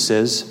Jesus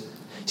is.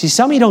 See,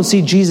 some of you don't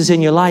see Jesus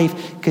in your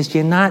life because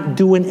you're not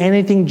doing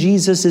anything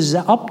Jesus is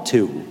up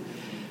to.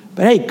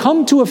 But hey,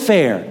 come to a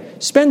fair.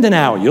 Spend an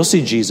hour. You'll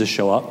see Jesus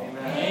show up.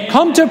 Amen.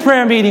 Come to a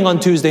prayer meeting on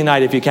Tuesday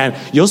night if you can.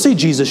 You'll see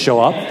Jesus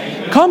show up.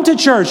 Amen. Come to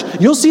church.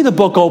 You'll see the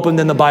book opened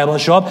in the Bible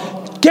and show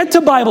up. Get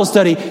to Bible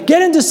study.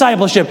 Get in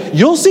discipleship.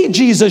 You'll see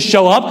Jesus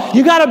show up.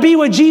 You got to be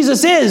what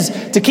Jesus is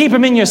to keep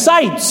him in your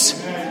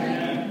sights.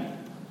 Amen.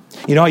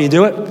 You know how you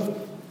do it?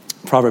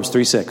 Proverbs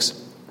 3:6.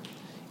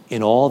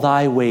 In all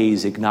thy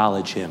ways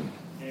acknowledge him.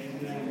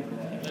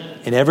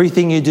 In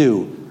everything you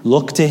do,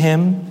 look to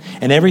him.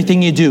 In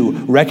everything you do,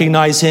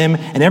 recognize him.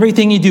 In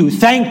everything you do,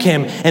 thank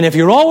him. And if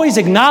you're always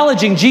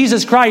acknowledging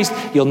Jesus Christ,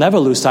 you'll never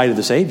lose sight of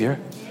the Savior.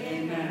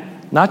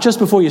 Amen. Not just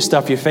before you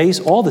stuff your face,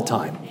 all the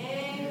time.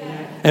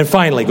 Amen. And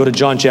finally, go to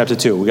John chapter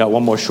 2. We got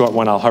one more short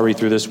one. I'll hurry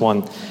through this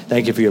one.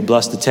 Thank you for your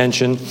blessed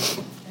attention.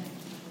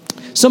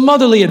 Some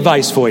motherly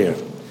advice for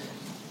you.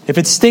 If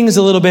it stings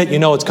a little bit, you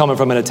know it's coming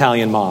from an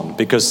Italian mom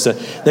because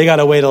they got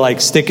a way to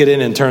stick it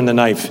in and turn the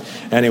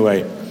knife.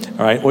 Anyway,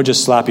 all right, or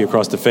just slap you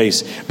across the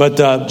face.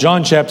 But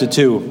John chapter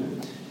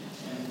 2,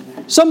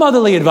 Some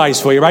motherly advice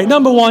for you, right?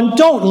 Number 1,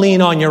 don't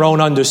lean on your own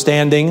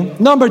understanding.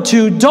 Number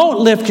 2, don't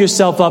lift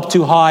yourself up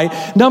too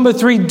high. Number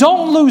 3,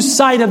 don't lose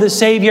sight of the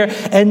Savior.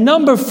 And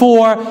number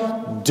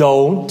 4,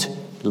 don't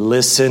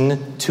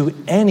listen to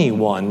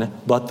anyone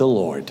but the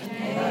Lord.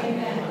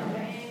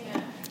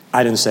 Amen.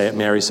 I didn't say it.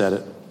 Mary said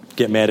it.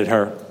 Get mad at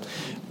her.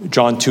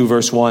 John 2,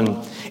 verse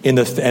 1. And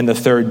the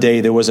third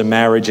day there was a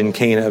marriage in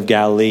Cana of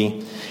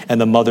Galilee, and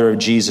the mother of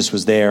Jesus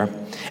was there.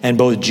 And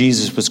both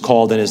Jesus was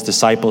called and his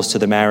disciples to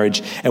the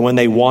marriage. And when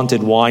they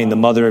wanted wine, the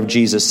mother of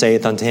Jesus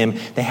saith unto him,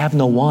 they have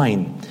no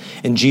wine.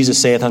 And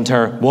Jesus saith unto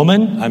her,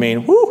 woman,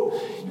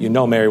 you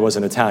know Mary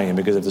wasn't Italian,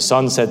 because if the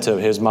son said to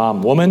his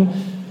mom, woman,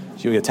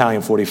 she was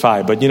Italian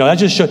 45. But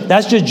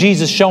that's just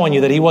Jesus showing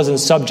you that he wasn't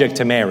subject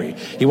to Mary.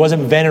 He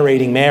wasn't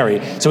venerating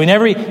Mary. So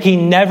he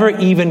never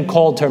even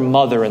called her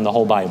mother in the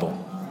whole Bible.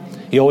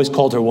 He always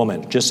called her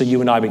woman, just so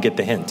you and I would get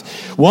the hint.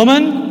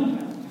 Woman,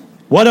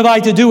 what have I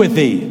to do with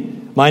thee?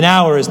 Mine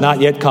hour is not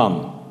yet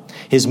come.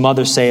 His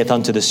mother saith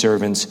unto the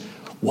servants,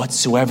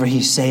 whatsoever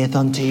he saith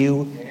unto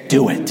you,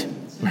 do it.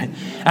 Right?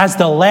 That's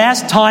the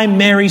last time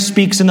Mary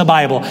speaks in the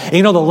Bible.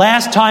 And the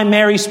last time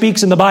Mary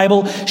speaks in the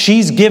Bible,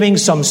 she's giving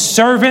some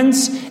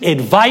servants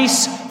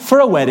advice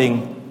for a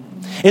wedding.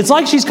 It's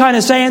like she's kind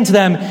of saying to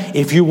them,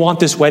 if you want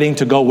this wedding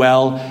to go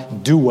well,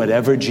 do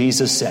whatever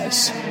Jesus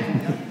says.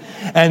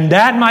 And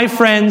that, my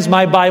friends,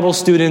 my Bible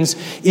students,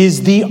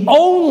 is the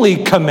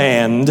only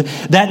command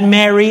that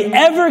Mary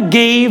ever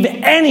gave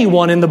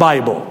anyone in the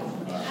Bible.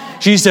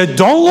 She said,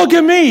 don't look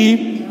at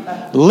me.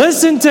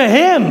 Listen to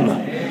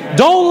him.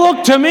 Don't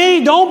look to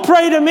me. Don't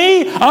pray to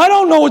me. I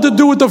don't know what to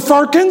do with the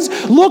firkins.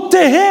 Look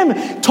to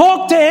him.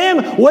 Talk to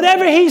him.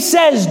 Whatever he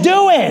says,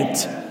 do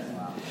it.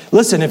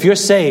 Listen, if you're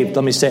saved,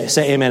 let me say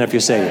amen if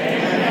you're saved.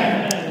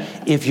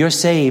 Amen. If you're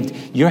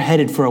saved, you're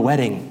headed for a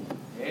wedding.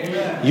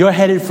 You're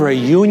headed for a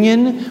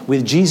union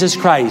with Jesus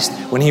Christ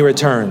when he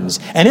returns.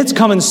 And it's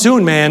coming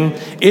soon, man.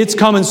 It's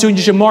coming soon.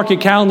 You should mark your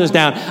calendars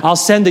down. I'll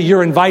send that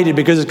you're invited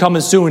because it's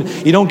coming soon.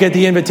 You don't get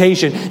the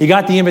invitation. You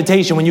got the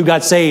invitation when you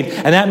got saved.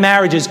 And that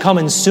marriage is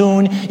coming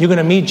soon. You're going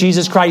to meet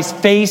Jesus Christ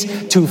face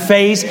to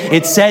face.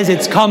 It says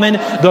it's coming.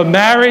 The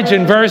marriage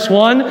in verse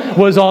 1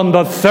 was on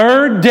the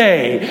third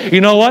day.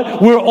 You know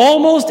what? We're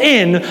almost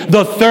in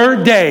the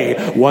third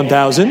day.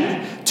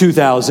 1,000.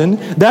 2,000,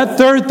 that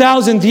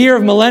 3,000th year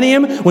of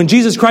millennium, when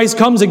Jesus Christ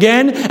comes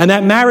again and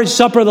that marriage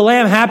supper of the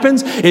Lamb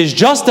happens, is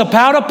just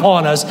about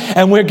upon us,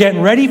 and we're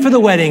getting ready for the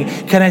wedding.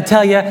 Can I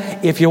tell you,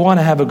 if you want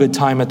to have a good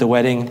time at the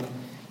wedding,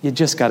 you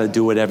just got to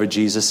do whatever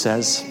Jesus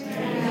says.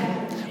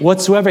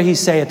 Whatsoever he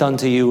saith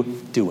unto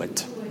you, do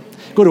it.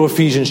 Go to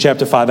Ephesians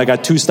chapter 5. I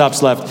got 2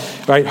 stops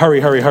left. Right? Hurry.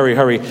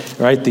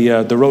 Right?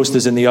 The roast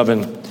is in the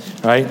oven.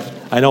 Right?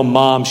 I know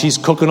Mom, she's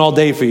cooking all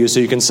day for you so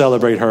you can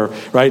celebrate her.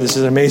 Right? This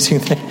is an amazing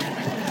thing.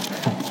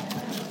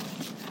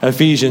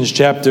 Ephesians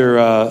chapter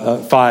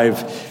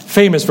 5,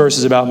 famous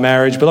verses about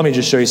marriage, but let me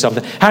just show you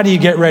something. How do you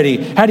get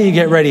ready? How do you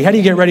get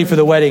ready for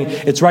the wedding?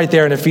 It's right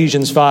there in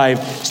Ephesians 5,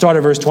 start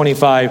at verse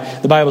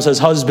 25. The Bible says,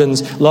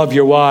 husbands, love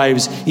your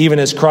wives, even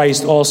as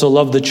Christ also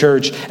loved the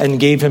church and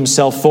gave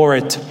himself for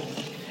it.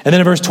 And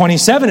then in verse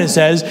 27 it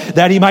says,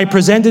 that he might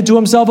present it to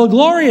himself a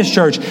glorious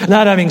church,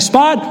 not having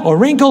spot or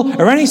wrinkle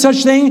or any such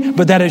thing,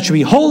 but that it should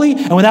be holy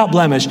and without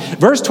blemish.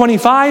 Verse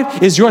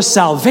 25 is your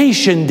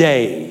salvation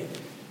day.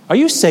 Are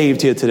you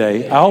saved here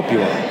today? I hope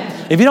you are.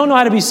 If you don't know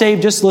how to be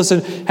saved, just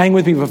listen, hang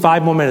with me for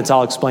 5 more minutes,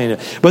 I'll explain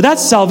it. But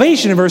that's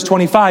salvation in verse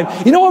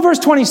 25. You know what verse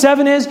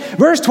 27 is?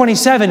 Verse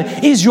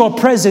 27 is your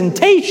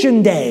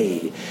presentation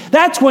day.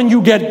 That's when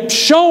you get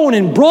shown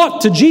and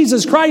brought to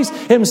Jesus Christ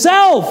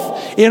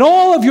himself in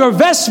all of your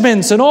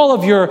vestments and all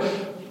of your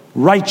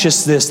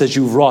righteousness that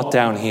you've wrought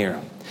down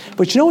here.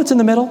 But you know what's in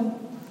the middle?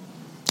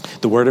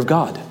 The Word of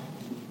God.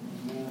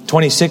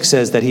 26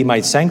 says that he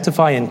might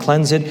sanctify and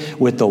cleanse it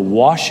with the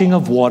washing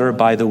of water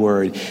by the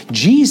word.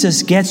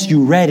 Jesus gets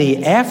you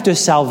ready after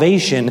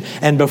salvation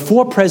and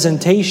before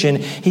presentation.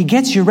 He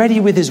gets you ready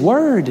with his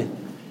word.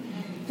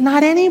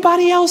 Not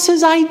anybody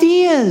else's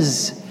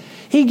ideas.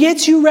 He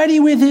gets you ready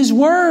with his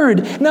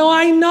word. Now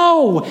I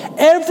know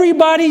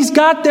everybody's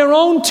got their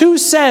own 2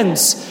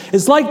 cents.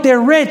 It's like they're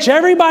rich.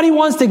 Everybody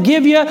wants to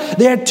give you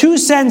their 2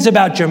 cents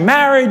about your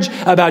marriage,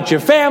 about your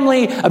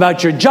family,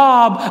 about your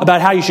job,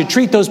 about how you should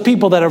treat those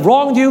people that have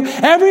wronged you.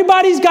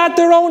 Everybody's got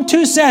their own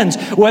 2 cents,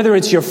 whether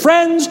it's your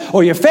friends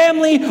or your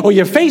family or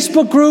your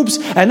Facebook groups,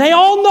 and they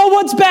all know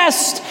what's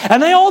best,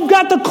 and they all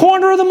got the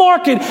corner of the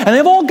market, and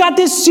they've all got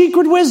this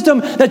secret wisdom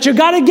that you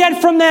got to get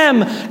from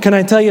them. Can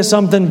I tell you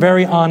something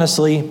very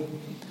honestly?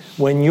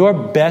 When your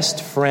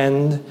best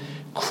friend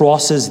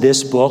crosses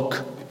this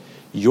book,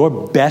 your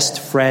best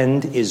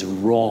friend is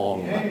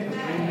wrong.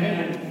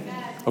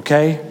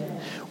 Okay?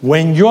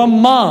 When your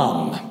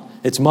mom,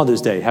 it's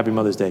Mother's Day, happy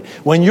Mother's Day.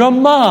 When your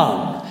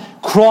mom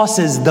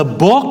crosses the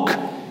book,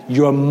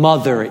 your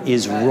mother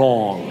is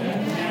wrong.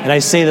 And I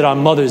say that on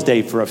Mother's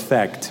Day for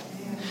effect.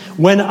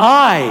 When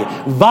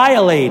I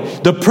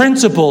violate the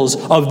principles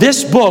of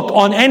this book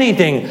on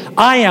anything,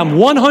 I am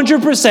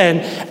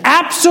 100%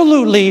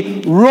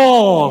 absolutely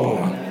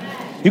wrong.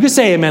 You can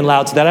say amen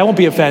loud to that. I won't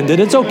be offended.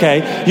 It's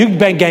okay. You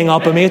can gang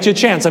up on me. It's your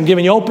chance. I'm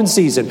giving you open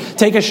season.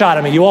 Take a shot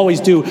at me. You always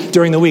do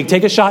during the week.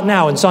 Take a shot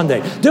now and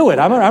Sunday. Do it.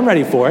 I'm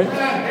ready for it.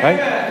 Right?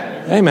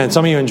 Amen.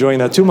 Some of you are enjoying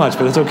that too much,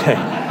 but it's okay.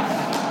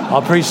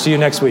 I'll preach to you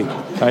next week.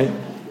 Right?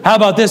 How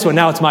about this one?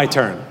 Now it's my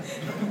turn.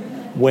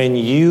 When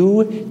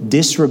you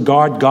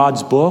disregard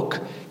God's book,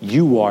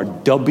 you are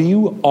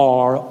WRONG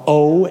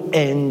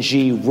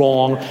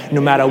wrong. No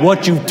matter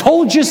what you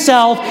told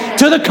yourself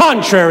to the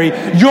contrary,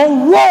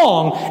 you're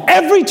wrong.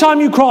 Every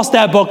time you cross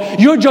that book,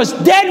 you're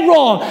just dead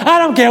wrong. I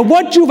don't care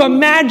what you've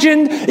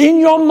imagined in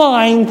your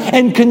mind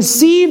and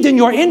conceived in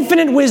your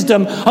infinite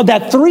wisdom of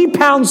that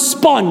 3-pound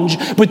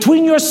sponge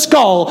between your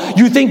skull.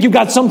 You think you've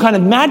got some kind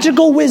of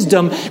magical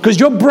wisdom because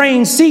your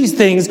brain sees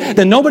things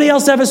that nobody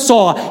else ever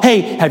saw. Hey,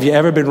 have you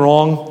ever been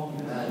wrong?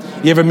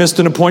 You ever missed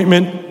an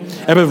appointment?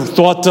 Ever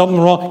thought something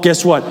wrong?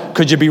 Guess what?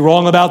 Could you be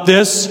wrong about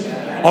this?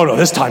 Oh, no,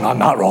 this time I'm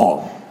not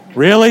wrong.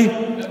 Really?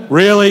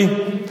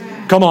 Really?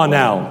 Come on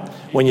now.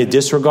 When you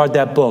disregard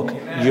that book,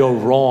 you're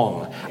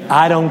wrong.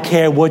 I don't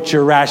care what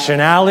your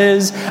rationale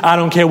is. I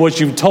don't care what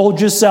you've told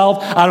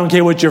yourself. I don't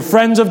care what your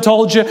friends have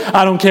told you.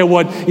 I don't care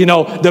what,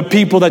 the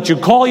people that you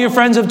call your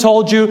friends have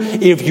told you.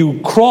 If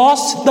you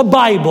cross the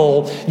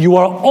Bible, you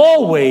are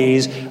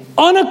always,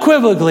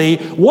 unequivocally,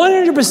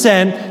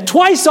 100%,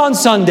 twice on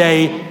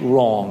Sunday,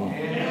 wrong.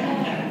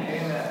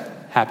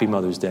 Happy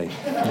Mother's Day.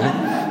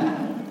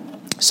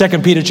 2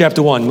 Peter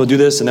chapter 1. We'll do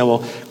this and then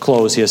we'll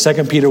close here.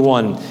 2 Peter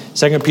 1.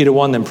 2 Peter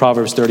 1, then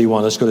Proverbs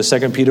 31. Let's go to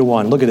 2 Peter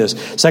 1. Look at this.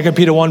 2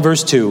 Peter 1,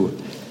 verse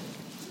 2.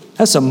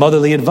 That's some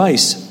motherly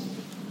advice.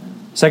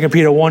 2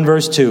 Peter 1,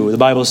 verse 2. The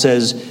Bible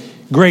says,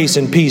 grace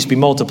and peace be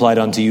multiplied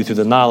unto you through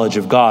the knowledge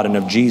of God and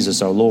of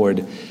Jesus our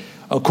Lord,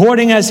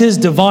 according as his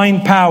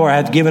divine power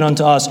hath given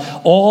unto us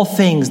all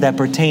things that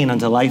pertain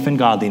unto life and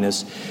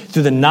godliness,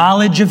 through the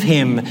knowledge of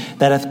him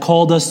that hath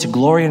called us to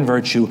glory and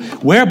virtue,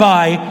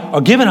 whereby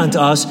are given unto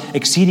us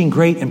exceeding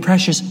great and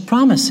precious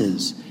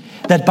promises,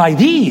 that by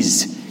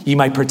these ye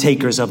might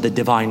partakers of the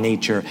divine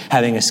nature,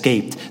 having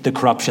escaped the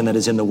corruption that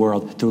is in the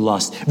world through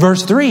lust.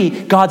 Verse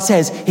 3, God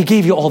says he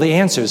gave you all the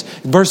answers.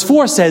 Verse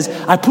 4 says,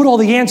 I put all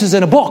the answers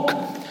in a book,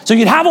 so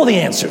you'd have all the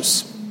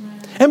answers.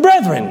 And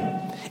brethren,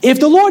 if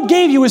the Lord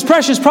gave you his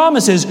precious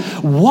promises,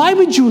 why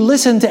would you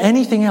listen to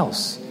anything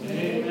else?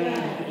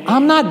 Amen.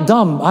 I'm not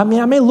dumb. I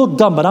may look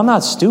dumb, but I'm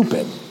not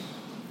stupid.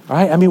 All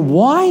right?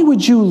 Why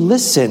would you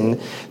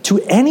listen to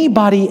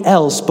anybody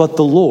else but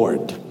the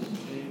Lord?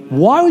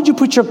 Why would you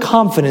put your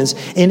confidence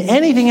in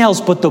anything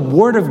else but the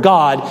Word of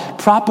God,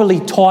 properly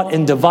taught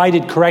and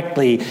divided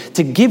correctly,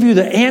 to give you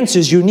the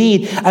answers you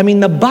need?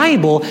 The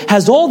Bible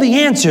has all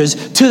the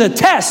answers to the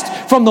test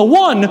from the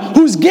one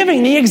who's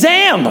giving the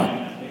exam.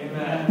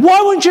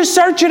 Why wouldn't you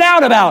search it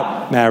out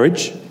about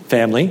marriage,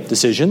 family,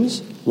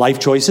 decisions, life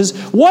choices?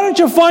 Why don't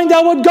you find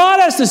out what God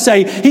has to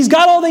say? He's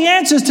got all the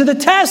answers to the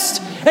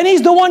test, and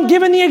he's the one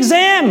giving the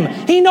exam.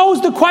 He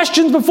knows the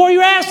questions before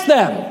you ask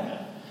them.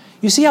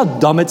 You see how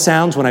dumb it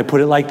sounds when I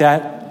put it like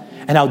that?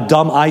 And how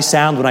dumb I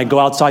sound when I go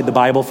outside the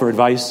Bible for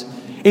advice?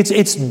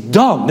 It's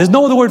dumb. There's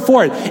no other word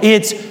for it.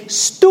 It's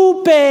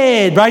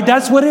stupid, right?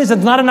 That's what it is.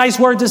 It's not a nice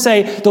word to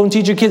say. Don't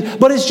teach your kids.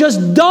 But it's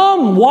just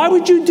dumb. Why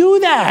would you do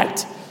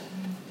that?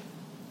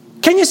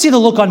 Can you see the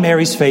look on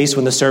Mary's face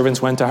when the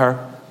servants went to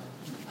her?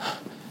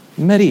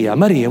 Maria,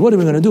 what are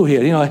we going to do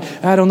here?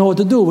 I don't know what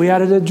to do. We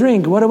added a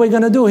drink. What are we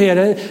going to do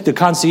here? The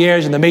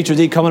concierge and the maitre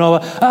d' coming over.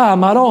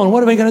 Maron,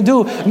 what are we going to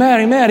do?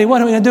 Mary, what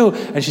are we going to do?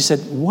 And she said,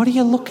 what are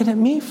you looking at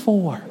me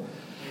for?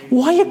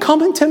 Why are you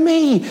coming to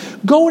me?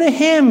 Go to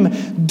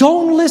him.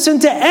 Don't listen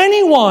to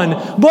anyone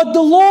but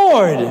the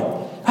Lord.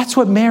 That's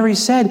what Mary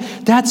said.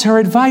 That's her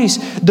advice.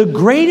 The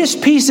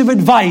greatest piece of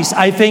advice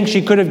I think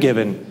she could have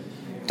given.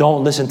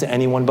 Don't listen to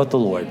anyone but the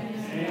Lord.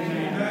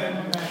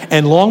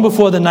 And long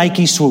before the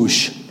Nike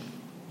swoosh,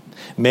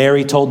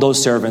 Mary told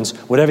those servants,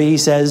 whatever he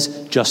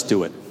says, just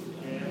do it.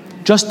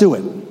 Just do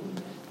it.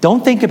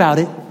 Don't think about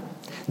it.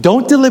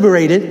 Don't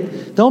deliberate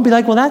it. Don't be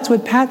like, well, that's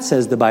what Pat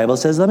says the Bible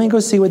says. Let me go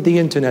see what the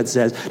internet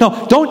says.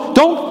 No,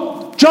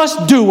 don't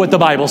just do what the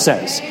Bible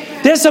says.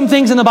 There's some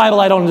things in the Bible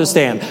I don't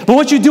understand. But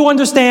what you do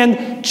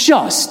understand,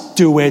 just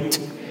do it.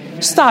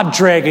 Stop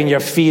dragging your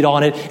feet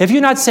on it. If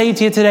you're not saved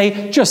here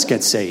today, just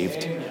get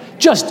saved.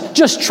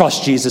 Just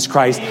trust Jesus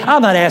Christ.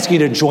 I'm not asking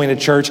you to join a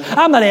church.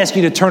 I'm not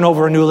asking you to turn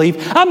over a new leaf.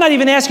 I'm not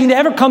even asking you to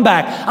ever come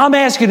back. I'm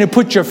asking you to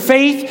put your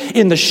faith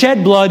in the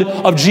shed blood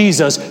of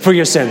Jesus for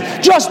your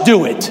sins. Just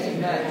do it.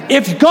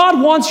 If God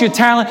wants your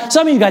talent,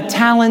 some of you got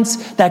talents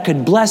that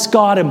could bless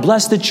God and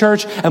bless the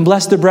church and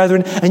bless the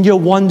brethren, and you're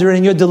wondering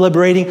and you're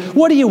deliberating.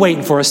 What are you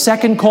waiting for? A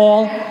second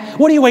call?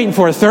 What are you waiting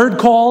for? A third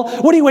call?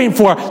 What are you waiting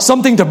for?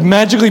 Something to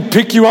magically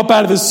pick you up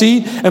out of the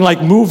seat and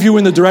move you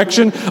in the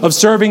direction of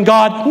serving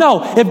God?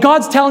 No. If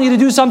God's telling you to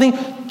do something,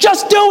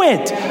 just do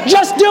it.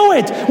 Just do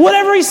it.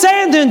 Whatever he's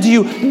saying to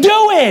you,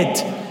 do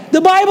it.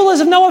 The Bible is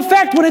of no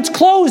effect when it's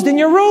closed in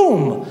your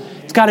room.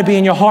 It's got to be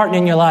in your heart and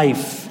in your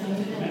life.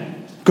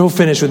 Go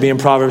finish with me in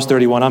Proverbs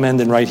 31. I'm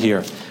ending right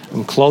here.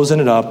 I'm closing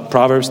it up.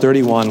 Proverbs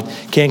 31.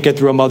 Can't get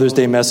through a Mother's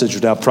Day message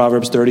without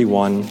Proverbs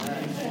 31.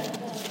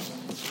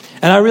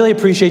 And I really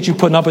appreciate you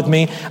putting up with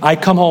me. I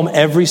come home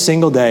every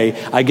single day.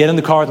 I get in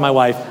the car with my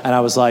wife, and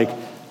I was like,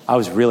 I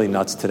was really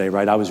nuts today,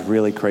 right? I was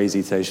really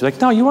crazy today. She's like,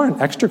 no, you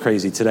weren't extra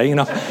crazy today, you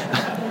know.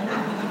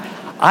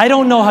 I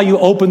don't know how you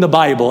open the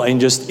Bible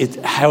and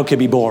how it can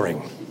be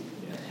boring.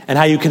 And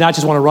how you cannot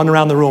just want to run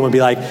around the room and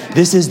be like,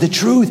 this is the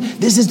truth.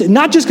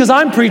 Not just because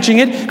I'm preaching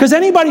it, because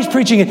anybody's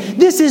preaching it.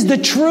 This is the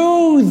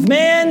truth,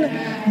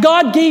 man.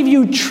 God gave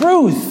you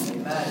truth.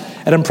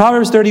 And in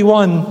Proverbs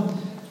 31,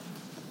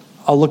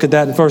 I'll look at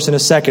that verse in a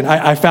second.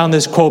 I found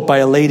this quote by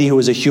a lady who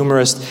was a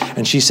humorist,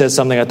 and she said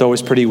something I thought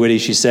was pretty witty.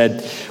 She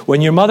said,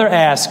 when your mother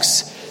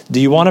asks,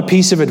 do you want a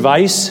piece of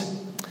advice?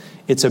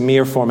 It's a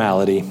mere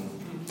formality.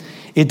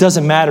 It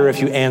doesn't matter if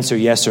you answer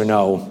yes or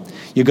no.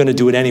 You're going to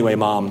do it anyway,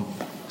 Mom.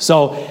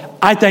 So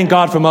I thank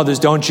God for mothers,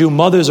 don't you?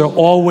 Mothers are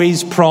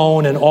always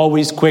prone and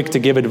always quick to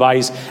give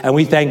advice, and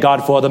we thank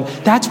God for them.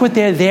 That's what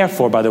they're there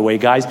for, by the way,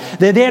 guys.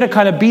 They're there to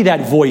kind of be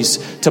that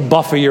voice to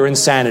buffer your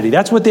insanity.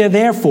 That's what they're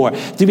there for.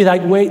 To be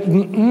like, wait,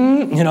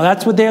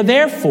 that's what they're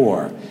there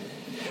for.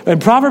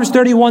 And Proverbs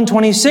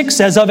 31:26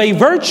 says, of a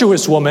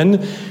virtuous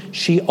woman,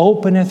 she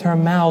openeth her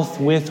mouth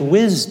with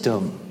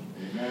wisdom.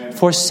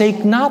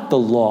 Forsake not the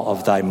law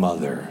of thy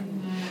mother.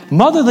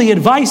 Motherly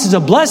advice is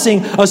a blessing,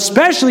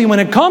 especially when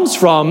it comes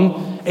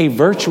from a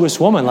virtuous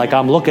woman, like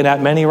I'm looking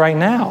at many right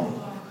now.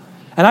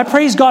 And I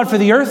praise God for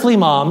the earthly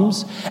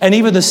moms and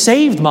even the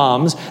saved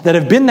moms that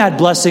have been that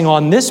blessing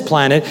on this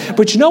planet.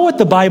 But you know what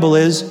the Bible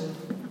is?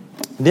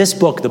 This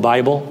book, the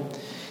Bible,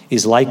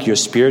 is like your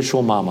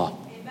spiritual mama.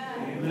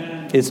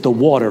 Amen. It's the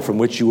water from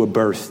which you were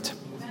birthed.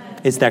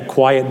 It's that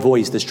quiet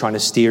voice that's trying to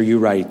steer you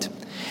right.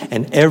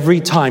 And every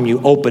time you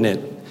open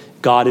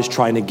it, God is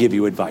trying to give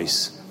you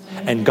advice.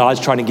 And God's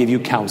trying to give you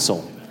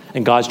counsel.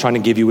 And God's trying to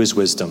give you his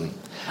wisdom.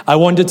 I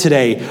wonder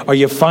today, are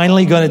you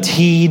finally going to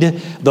heed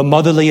the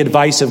motherly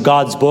advice of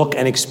God's book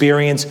and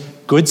experience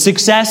good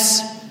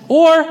success?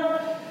 Or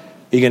are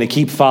you going to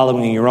keep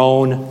following your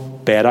own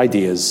bad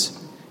ideas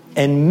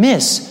and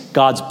miss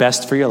God's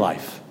best for your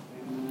life?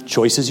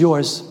 Choice is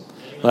yours.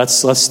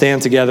 Let's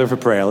stand together for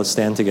prayer. Let's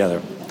stand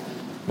together.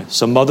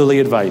 Some motherly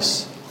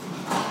advice.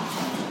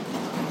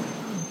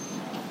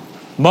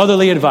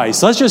 Motherly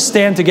advice. Let's just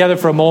stand together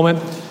for a moment.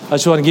 I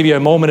just want to give you a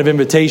moment of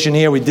invitation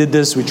here. We did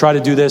this. We try to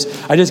do this.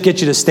 I just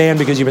get you to stand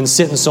because you've been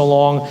sitting so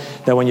long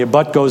that when your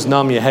butt goes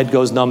numb, your head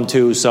goes numb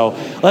too. So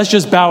let's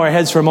just bow our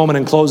heads for a moment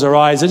and close our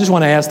eyes. I just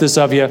want to ask this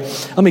of you.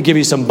 Let me give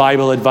you some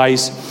Bible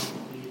advice.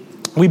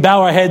 We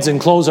bow our heads and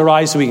close our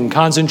eyes so we can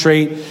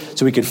concentrate,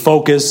 so we can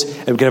focus,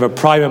 and we can have a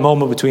private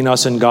moment between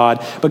us and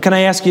God. But can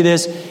I ask you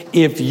this?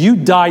 If you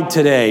died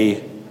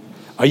today,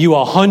 are you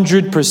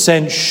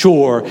 100%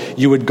 sure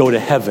you would go to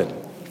heaven?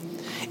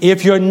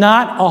 If you're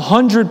not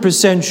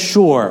 100%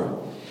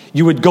 sure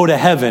you would go to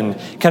heaven,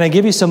 can I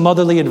give you some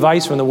motherly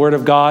advice from the Word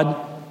of God?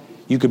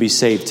 You could be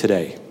saved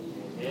today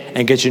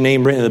and get your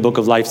name written in the book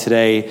of life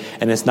today.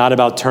 And it's not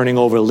about turning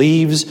over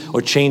leaves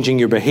or changing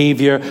your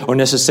behavior or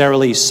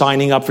necessarily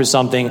signing up for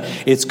something.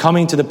 It's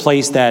coming to the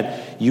place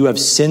that you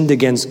have sinned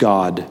against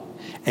God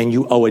and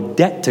you owe a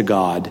debt to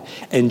God,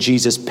 and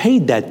Jesus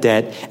paid that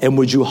debt. And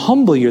would you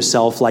humble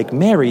yourself like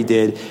Mary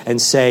did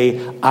and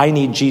say, I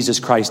need Jesus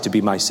Christ to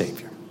be my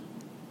Savior?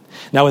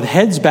 Now, with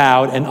heads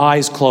bowed and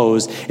eyes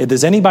closed, if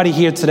there's anybody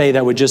here today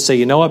that would just say,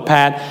 you know what,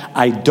 Pat,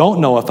 I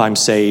don't know if I'm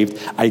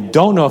saved. I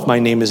don't know if my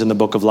name is in the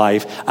book of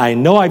life. I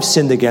know I've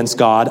sinned against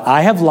God.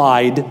 I have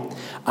lied.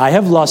 I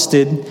have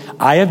lusted.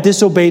 I have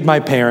disobeyed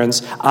my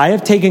parents. I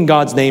have taken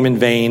God's name in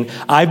vain.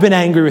 I've been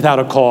angry without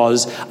a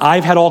cause.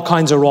 I've had all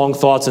kinds of wrong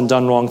thoughts and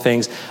done wrong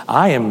things.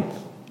 I am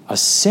a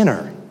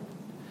sinner,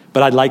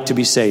 but I'd like to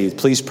be saved.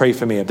 Please pray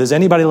for me. If there's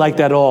anybody like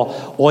that at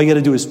all you got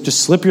to do is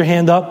just slip your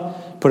hand up.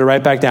 Put it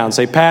right back down.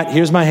 Say, Pat,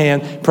 here's my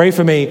hand. Pray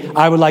for me.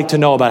 I would like to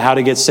know about how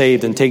to get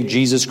saved and take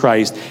Jesus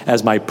Christ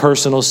as my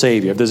personal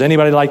Savior. If there's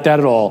anybody like that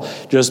at all,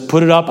 just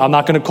put it up. I'm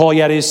not going to call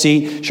you out of your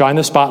seat, shine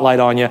the spotlight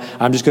on you.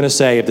 I'm just going to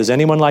say, if there's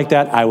anyone like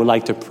that, I would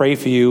like to pray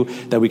for you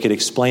that we could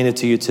explain it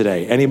to you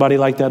today. Anybody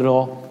like that at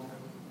all?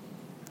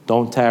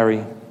 Don't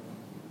tarry.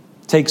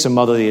 Take some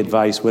motherly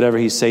advice. Whatever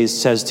he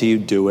says to you,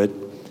 do it.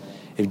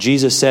 If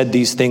Jesus said,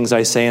 these things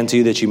I say unto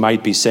you that you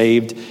might be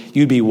saved,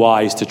 you'd be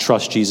wise to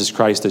trust Jesus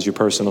Christ as your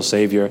personal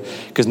Savior,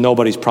 because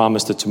nobody's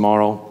promised a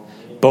tomorrow.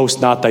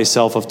 Boast not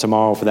thyself of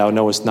tomorrow, for thou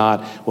knowest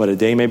not what a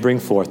day may bring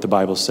forth, the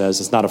Bible says.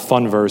 It's not a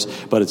fun verse,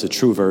 but it's a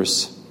true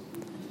verse.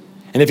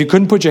 And if you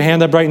couldn't put your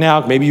hand up right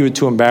now, maybe you were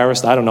too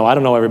embarrassed. I don't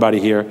know everybody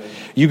here.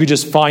 You could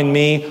just find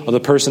me or the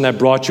person that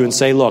brought you and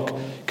say, look,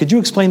 could you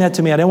explain that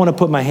to me? I don't want to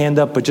put my hand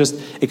up, but just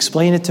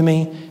explain it to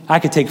me. I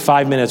could take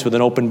 5 minutes with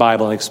an open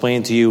Bible and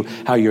explain to you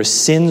how your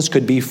sins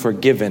could be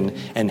forgiven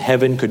and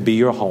heaven could be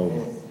your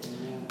home.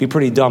 Be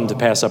pretty dumb to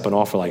pass up an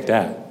offer like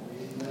that.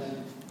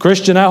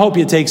 Christian, I hope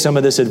you take some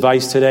of this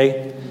advice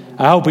today.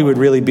 I hope we would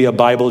really be a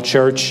Bible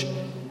church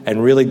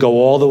and really go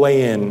all the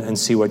way in and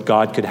see what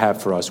God could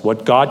have for us,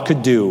 what God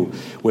could do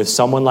with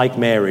someone like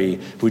Mary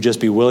who would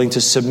just be willing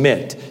to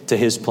submit to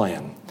his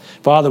plan.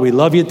 Father, we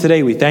love you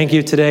today. We thank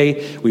you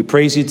today. We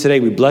praise you today.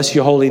 We bless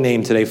your holy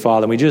name today,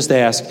 Father. And we just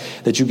ask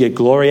that you get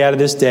glory out of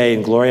this day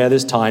and glory out of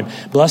this time.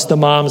 Bless the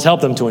moms.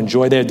 Help them to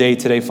enjoy their day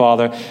today,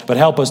 Father. But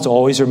help us to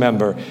always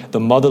remember the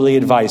motherly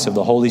advice of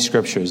the Holy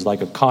Scriptures,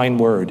 like a kind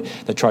word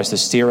that tries to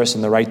steer us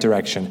in the right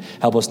direction.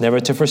 Help us never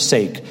to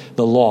forsake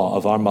the law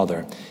of our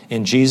mother.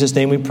 In Jesus'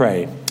 name we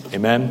pray.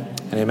 Amen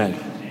and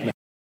amen.